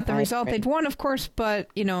 Not the result they'd won, of course, but,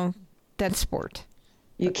 you know, that's sport.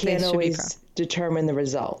 You can't always determine the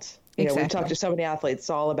result. You know, we've talked to so many athletes, it's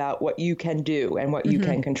all about what you can do and what you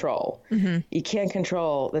can control. Mm-hmm. You can't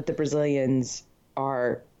control that the Brazilians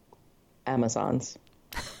are Amazons.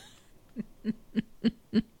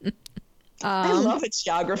 I love a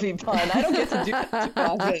geography pun. I don't get to do that too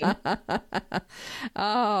often.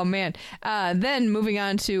 Oh, man. Then moving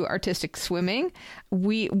on to artistic swimming.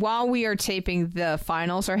 While we are taping, the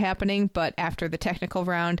finals are happening, but after the technical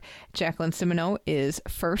round, Jacqueline Simoneau is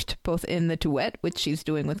first, both in the duet, which she's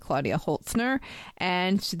doing with Claudia Holzner,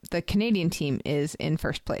 and the Canadian team is in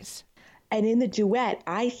first place. And in the duet,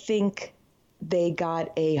 I think they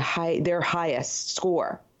got their highest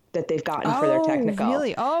score that they've gotten for their technical.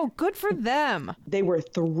 Really? Oh, good for them. They were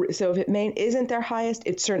so if it isn't their highest,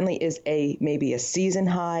 it certainly is maybe a season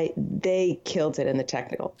high. They killed it in the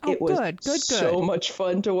technical. Oh, it was good. So much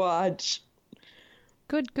fun to watch.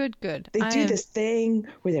 Good. They do this thing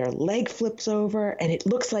where their leg flips over and it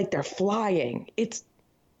looks like they're flying.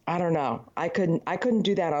 I don't know. I couldn't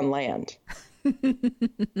do that on land.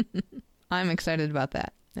 I'm excited about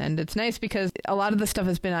that. And it's nice because a lot of the stuff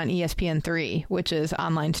has been on ESPN3, which is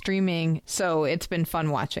online streaming. So it's been fun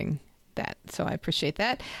watching that. So I appreciate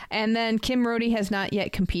that. And then Kim Rohde has not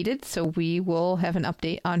yet competed, so we will have an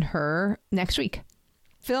update on her next week.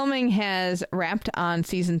 Filming has wrapped on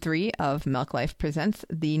season 3 of Milk Life Presents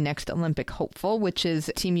The Next Olympic Hopeful, which is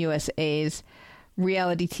Team USA's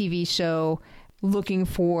reality TV show looking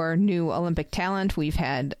for new Olympic talent. We've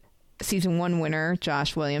had season 1 winner,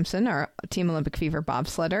 Josh Williamson, our Team Olympic Fever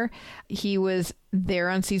bobsledder. He was there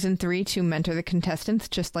on season 3 to mentor the contestants,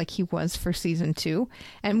 just like he was for season 2.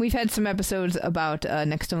 And we've had some episodes about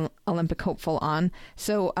Next Olympic Hopeful on.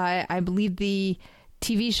 So I believe the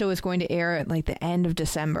TV show is going to air at like the end of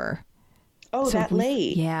December. Oh, so that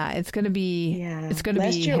late? Yeah, it's going to be. Yeah. It's going to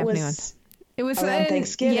be happening on. It was around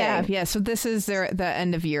Thanksgiving. Yeah. So this is the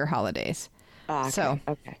end of year holidays. Okay.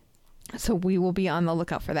 Okay. So we will be on the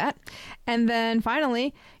lookout for that. And then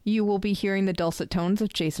finally, you will be hearing the dulcet tones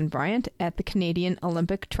of Jason Bryant at the Canadian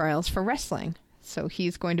Olympic Trials for Wrestling. So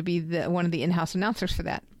he's going to be one of the in-house announcers for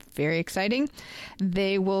that. Very exciting.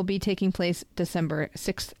 They will be taking place December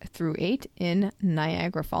 6th through 8th in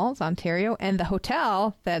Niagara Falls, Ontario. And the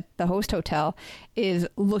hotel, the host hotel, is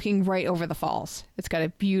looking right over the falls. It's got a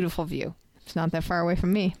beautiful view. It's not that far away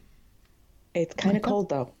from me. It's kind of cold,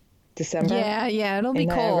 though. December? Yeah, it'll be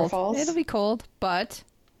cold. It'll be cold, but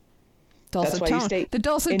dulcet tones. The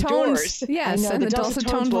dulcet tones, yes, and the dulcet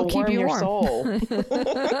tones will keep you warm. Your soul.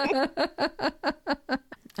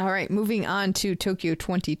 All right, moving on to Tokyo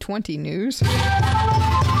 2020 news. The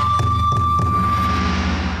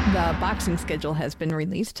boxing schedule has been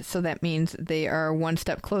released, so that means they are one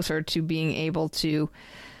step closer to being able to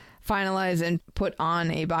finalize and put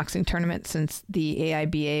on a boxing tournament since the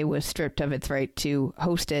AIBA was stripped of its right to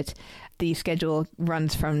host it. The schedule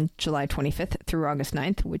runs from July 25th through August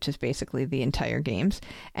 9th, which is basically the entire games.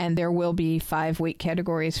 And there will be 5 weight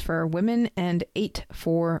categories for women and 8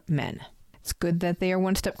 for men. It's good that they are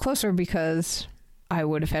one step closer because I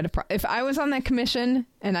would have had if I was on that commission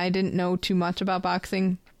and I didn't know too much about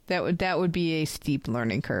boxing, that would be a steep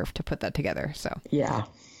learning curve to put that together. So yeah.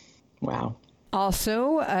 Wow.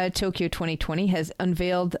 Also, Tokyo 2020 has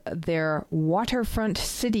unveiled their waterfront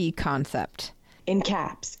city concept. In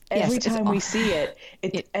caps. Every time we see it,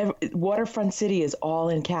 waterfront city is all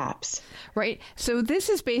in caps. Right. So this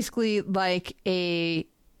is basically like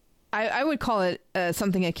I would call it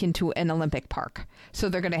something akin to an Olympic park. So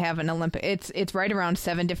they're going to have an Olympic. It's right around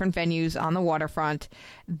 7 different venues on the waterfront.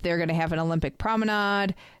 They're going to have an Olympic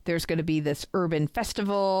promenade. There's going to be this urban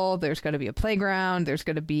festival. There's going to be a playground. There's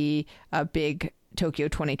going to be a big Tokyo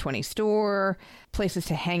 2020 store, places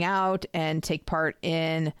to hang out and take part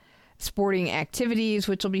in sporting activities,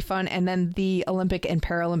 which will be fun. And then the Olympic and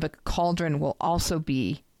Paralympic cauldron will also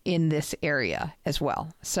be in this area as well.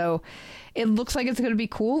 So it looks like it's going to be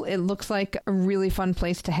cool. It looks like a really fun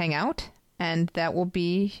place to hang out. And that will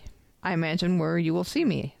be, I imagine, where you will see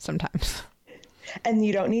me sometimes. And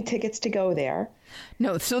you don't need tickets to go there.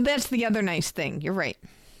 No, so that's the other nice thing. You're right.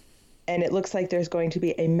 And it looks like there's going to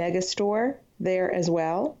be a mega store there as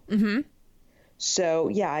well. Mm-hmm. So,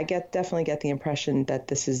 yeah, I definitely get the impression that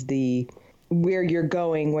this is where you're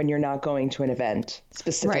going when you're not going to an event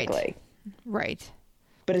specifically. Right.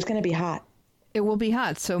 But it's going to be hot. It will be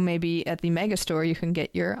hot. So maybe at the mega store, you can get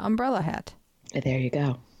your umbrella hat. There you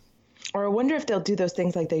go. Or I wonder if they'll do those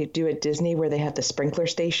things like they do at Disney where they have the sprinkler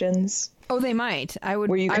stations. Oh, they might. I would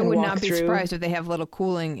not be surprised if they have little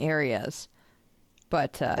cooling areas.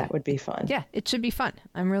 But that would be fun. Yeah, it should be fun.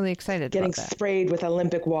 I'm really excited about that. Getting sprayed with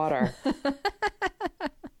Olympic water.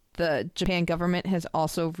 The Japan government has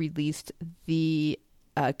also released the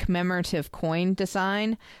commemorative coin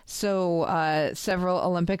design. So several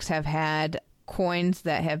Olympics have had coins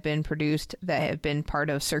that have been produced that have been part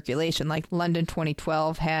of circulation. Like London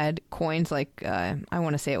 2012 had coins like, I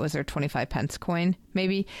want to say it was their 25 pence coin,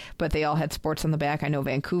 maybe, but they all had sports on the back. I know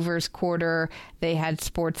Vancouver's quarter, they had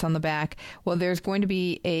sports on the back. Well, there's going to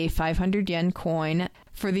be a 500 yen coin.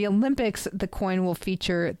 For the Olympics, the coin will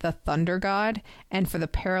feature the Thunder God, and for the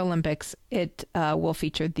Paralympics, it will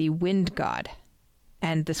feature the Wind God.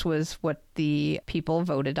 And this was what the people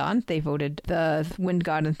voted on. They voted the Wind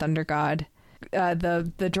God and Thunder God.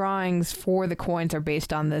 The drawings for the coins are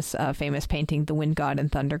based on this famous painting, The Wind God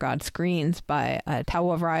and Thunder God Screens by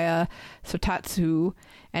Tawaraya Sotatsu,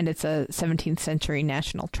 and it's a 17th century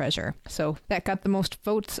national treasure. So that got the most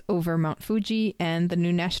votes over Mount Fuji and the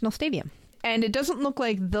new National Stadium. And it doesn't look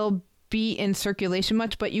like they'll be in circulation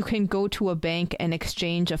much, but you can go to a bank and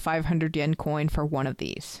exchange a 500 yen coin for one of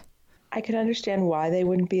these. I can understand why they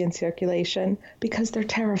wouldn't be in circulation, because they're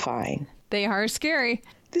terrifying. They are scary.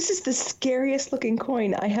 This is the scariest looking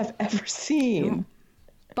coin I have ever seen.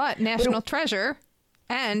 But national treasure.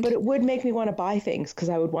 But it would make me want to buy things because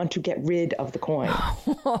I would want to get rid of the coin.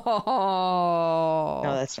 Oh.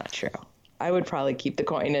 No, that's not true. I would probably keep the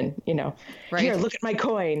coin and, right. Here, look at my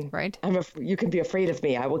coin. Right. You can be afraid of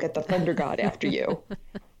me. I will get the Thunder God after you.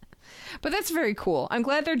 But that's very cool. I'm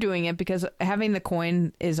glad they're doing it because having the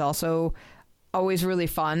coin is also always really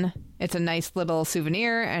fun. It's a nice little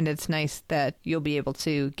souvenir, and it's nice that you'll be able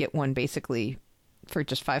to get one basically for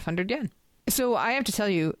just 500 yen. So I have to tell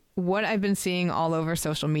you, what I've been seeing all over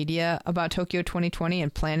social media about Tokyo 2020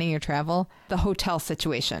 and planning your travel, the hotel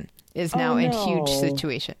situation is now a huge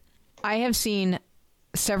situation. I have seen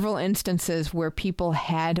several instances where people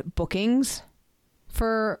had bookings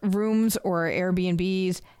for rooms or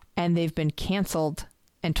Airbnbs, and they've been canceled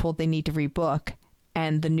and told they need to rebook,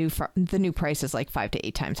 and the new price is like 5 to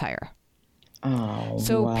 8 times higher. Oh,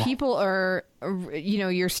 so wow. People are,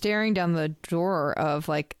 you're staring down the door of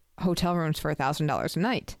like hotel rooms for $1,000 a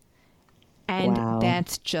night. And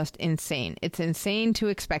That's just insane. It's insane to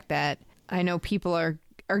expect that. I know people are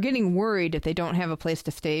getting worried if they don't have a place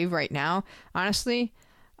to stay right now. Honestly,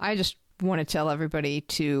 I just want to tell everybody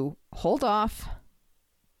to hold off.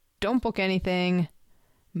 Don't book anything.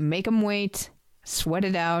 Make them wait. Sweat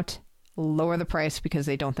it out. Lower the price because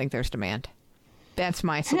they don't think there's demand. That's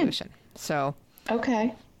my solution. So,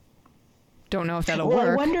 okay. Don't know if that'll work.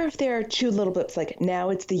 I wonder if there are two little blips. Like now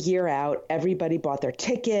it's the year out. Everybody bought their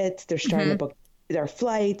tickets. They're starting to book their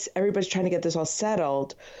flights. Everybody's trying to get this all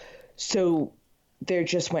settled. So they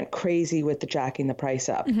just went crazy with the jacking the price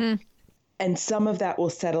up. And some of that will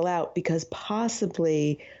settle out because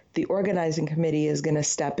possibly the organizing committee is going to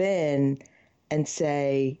step in and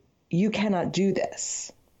say, you cannot do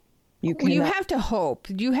this. You have to hope.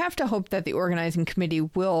 You have to hope that the organizing committee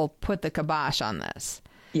will put the kibosh on this.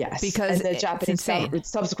 Yes, because and the Japanese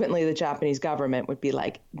subsequently the Japanese government would be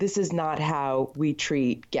like, this is not how we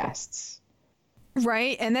treat guests.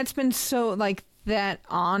 Right, and that's been so like that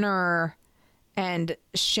honor and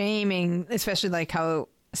shaming, especially like how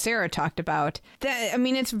Sarah talked about. That I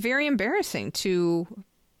mean, it's very embarrassing to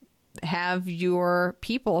have your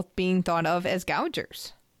people being thought of as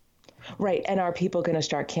gougers. Right, and are people going to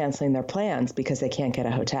start canceling their plans because they can't get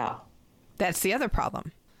a hotel? That's the other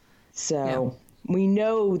problem. So we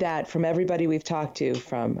know that from everybody we've talked to,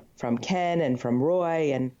 from Ken and from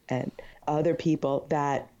Roy and other people,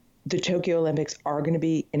 that the Tokyo Olympics are going to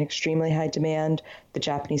be in extremely high demand. The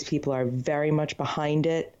Japanese people are very much behind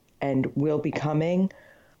it and will be coming.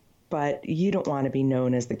 But you don't want to be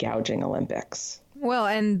known as the gouging Olympics. Well,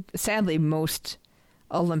 and sadly, most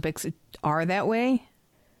Olympics are that way.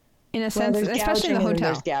 In a sense, especially in the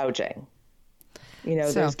hotel. There's gouging.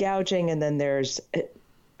 There's gouging, and then there's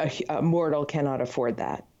a mortal cannot afford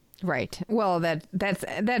that. Right. Well, that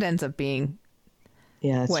ends up being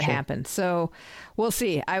what happens. So we'll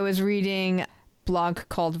see. I was reading a blog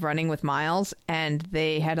called Running with Miles, and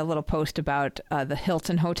they had a little post about the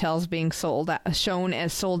Hilton hotels being shown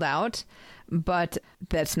as sold out, but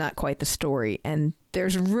that's not quite the story. And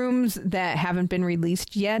there's rooms that haven't been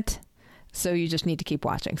released yet. So you just need to keep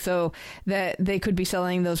watching. So that they could be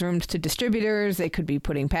selling those rooms to distributors. They could be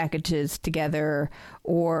putting packages together,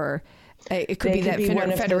 or it could be that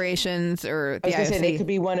federations or the IOC. They could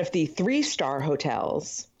be one of the 3-star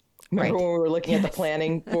hotels. Remember when we were looking at the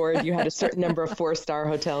planning board, you had a certain number of 4-star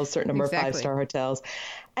hotels, certain number of 5-star hotels.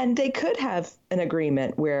 And they could have an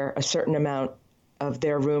agreement where a certain amount of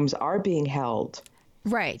their rooms are being held.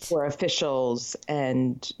 Right. For officials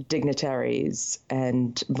and dignitaries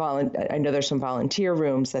and I know there's some volunteer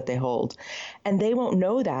rooms that they hold, and they won't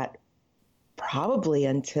know that probably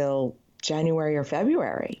until January or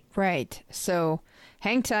February. Right. So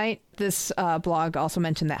hang tight. This blog also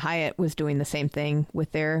mentioned that Hyatt was doing the same thing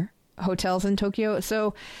with their hotels in Tokyo.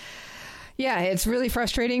 So yeah, it's really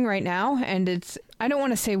frustrating right now, and I don't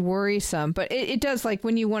want to say worrisome, but it does, like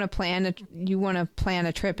when you want to plan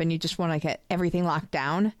a trip and you just want to get everything locked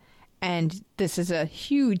down, and this is a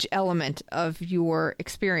huge element of your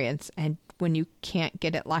experience, and when you can't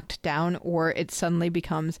get it locked down, or it suddenly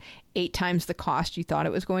becomes 8 times the cost you thought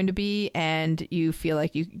it was going to be, and you feel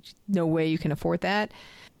like no way you can afford that,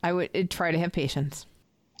 I would try to have patience.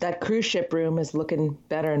 That cruise ship room is looking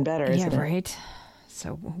better and better, isn't it? Yeah, right.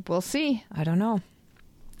 So we'll see. I don't know.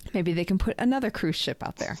 Maybe they can put another cruise ship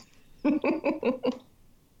out there.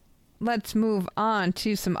 Let's move on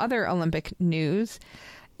to some other Olympic news.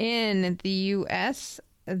 In the U.S.,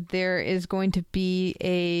 there is going to be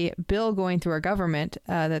a bill going through our government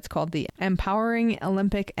that's called the Empowering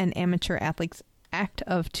Olympic and Amateur Athletes Act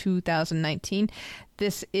of 2019.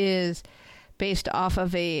 This is based off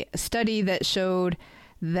of a study that showed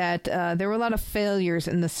that there were a lot of failures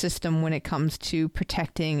in the system when it comes to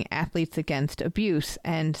protecting athletes against abuse.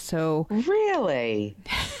 And so... Really?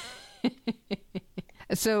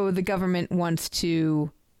 So the government wants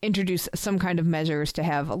to introduce some kind of measures to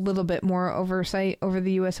have a little bit more oversight over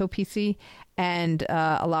the USOPC and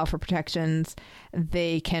allow for protections.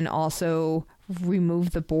 They can also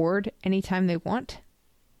remove the board anytime they want.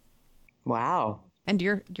 Wow. And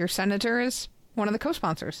your senator is one of the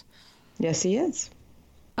co-sponsors. Yes, he is.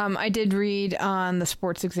 I did read on the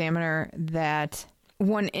Sports Examiner that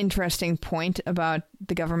one interesting point about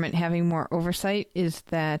the government having more oversight is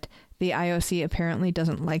that the IOC apparently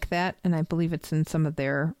doesn't like that, and I believe it's in some of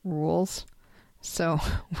their rules. So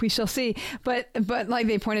we shall see. But like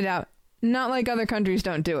they pointed out, not like other countries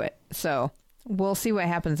don't do it. So we'll see what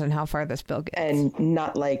happens and how far this bill gets. And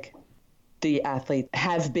not like the athletes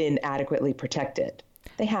have been adequately protected.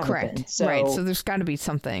 They haven't Correct. been. So right. So there's got to be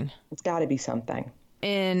something. It's got to be something.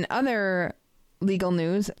 In other legal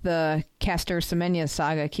news, the Caster Semenya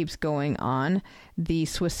saga keeps going on. The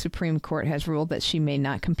Swiss Supreme Court has ruled that she may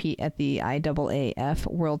not compete at the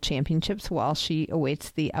IAAF World Championships while she awaits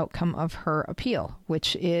the outcome of her appeal,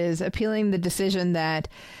 which is appealing the decision that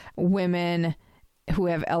women who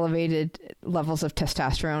have elevated levels of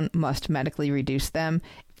testosterone must medically reduce them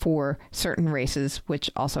for certain races, which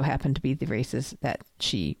also happen to be the races that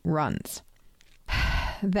she runs.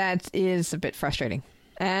 That is a bit frustrating.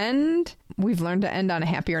 And we've learned to end on a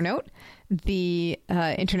happier note. The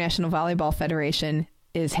International Volleyball Federation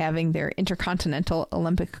is having their Intercontinental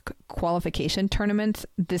Olympic qualification tournaments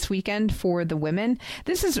this weekend for the women.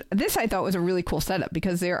 This I thought was a really cool setup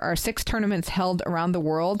because there are 6 tournaments held around the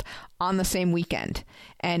world on the same weekend.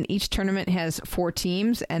 And each tournament has 4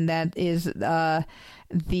 teams, and that is the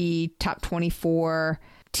top 24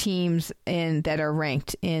 teams that are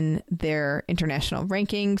ranked in their international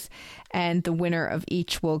rankings, and the winner of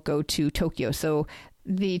each will go to Tokyo. So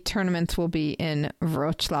the tournaments will be in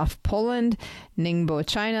Wrocław, Poland, Ningbo,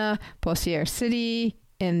 China, Posier City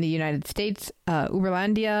in the United States,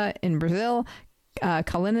 Uberlandia in Brazil,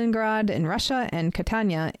 Kaliningrad in Russia, and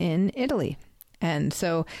Catania in Italy. And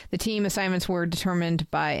so the team assignments were determined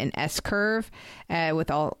by an S curve with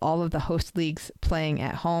all of the host leagues playing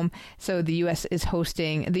at home. So the U.S.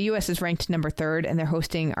 is ranked number 3rd, and they're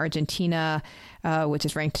hosting Argentina, which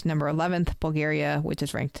is ranked number 11th, Bulgaria, which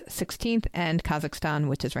is ranked 16th, and Kazakhstan,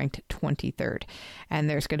 which is ranked 23rd. And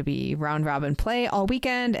there's going to be round robin play all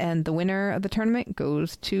weekend, and the winner of the tournament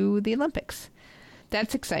goes to the Olympics.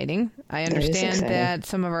 That's exciting. I understand that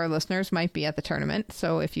some of our listeners might be at the tournament.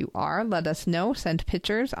 So if you are, let us know. Send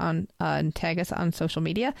pictures and tag us on social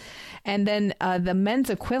media. And then the men's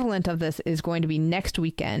equivalent of this is going to be next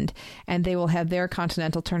weekend. And they will have their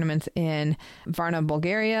continental tournaments in Varna,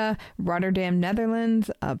 Bulgaria, Rotterdam, Netherlands,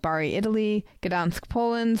 Bari, Italy, Gdansk,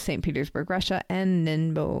 Poland, St. Petersburg, Russia, and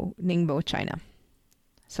Ningbo, China.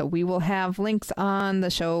 So we will have links on the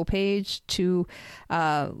show page to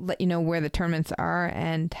let you know where the tournaments are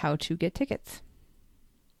and how to get tickets.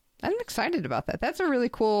 I'm excited about that. That's a really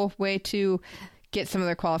cool way to get some of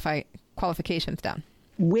their qualifications down.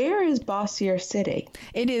 Where is Bossier City?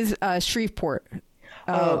 It is Shreveport.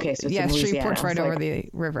 Okay. So it's in Louisiana. Shreveport's right over the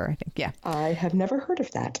river, I think. Yeah. I have never heard of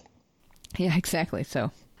that. Yeah, exactly.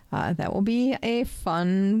 So that will be a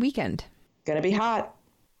fun weekend. Gonna be hot.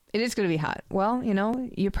 It is going to be hot. Well,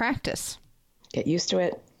 you practice. Get used to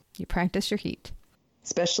it. You practice your heat.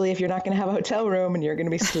 Especially if you're not going to have a hotel room and you're going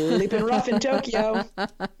to be sleeping rough in Tokyo.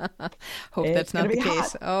 Hope that's not the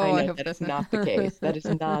case. Oh, I hope that's not the case. That is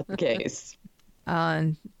not the case.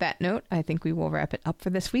 On that note, I think we will wrap it up for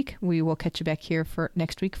this week. We will catch you back here for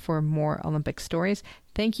next week for more Olympic stories.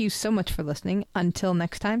 Thank you so much for listening. Until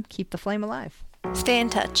next time, keep the flame alive. Stay in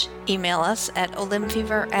touch. Email us at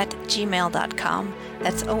olymfever@gmail.com.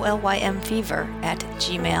 That's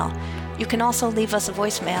olymfever@gmail. You can also leave us a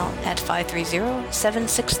voicemail at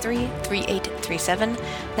 530-763-3837.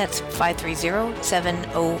 That's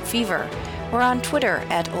 530-70-FEVER. We're on Twitter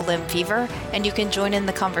at olymfever, and you can join in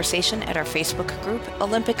the conversation at our Facebook group,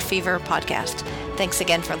 Olympic Fever Podcast. Thanks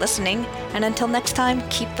again for listening, and until next time,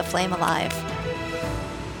 keep the flame alive.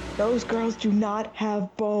 Those girls do not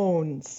have bones.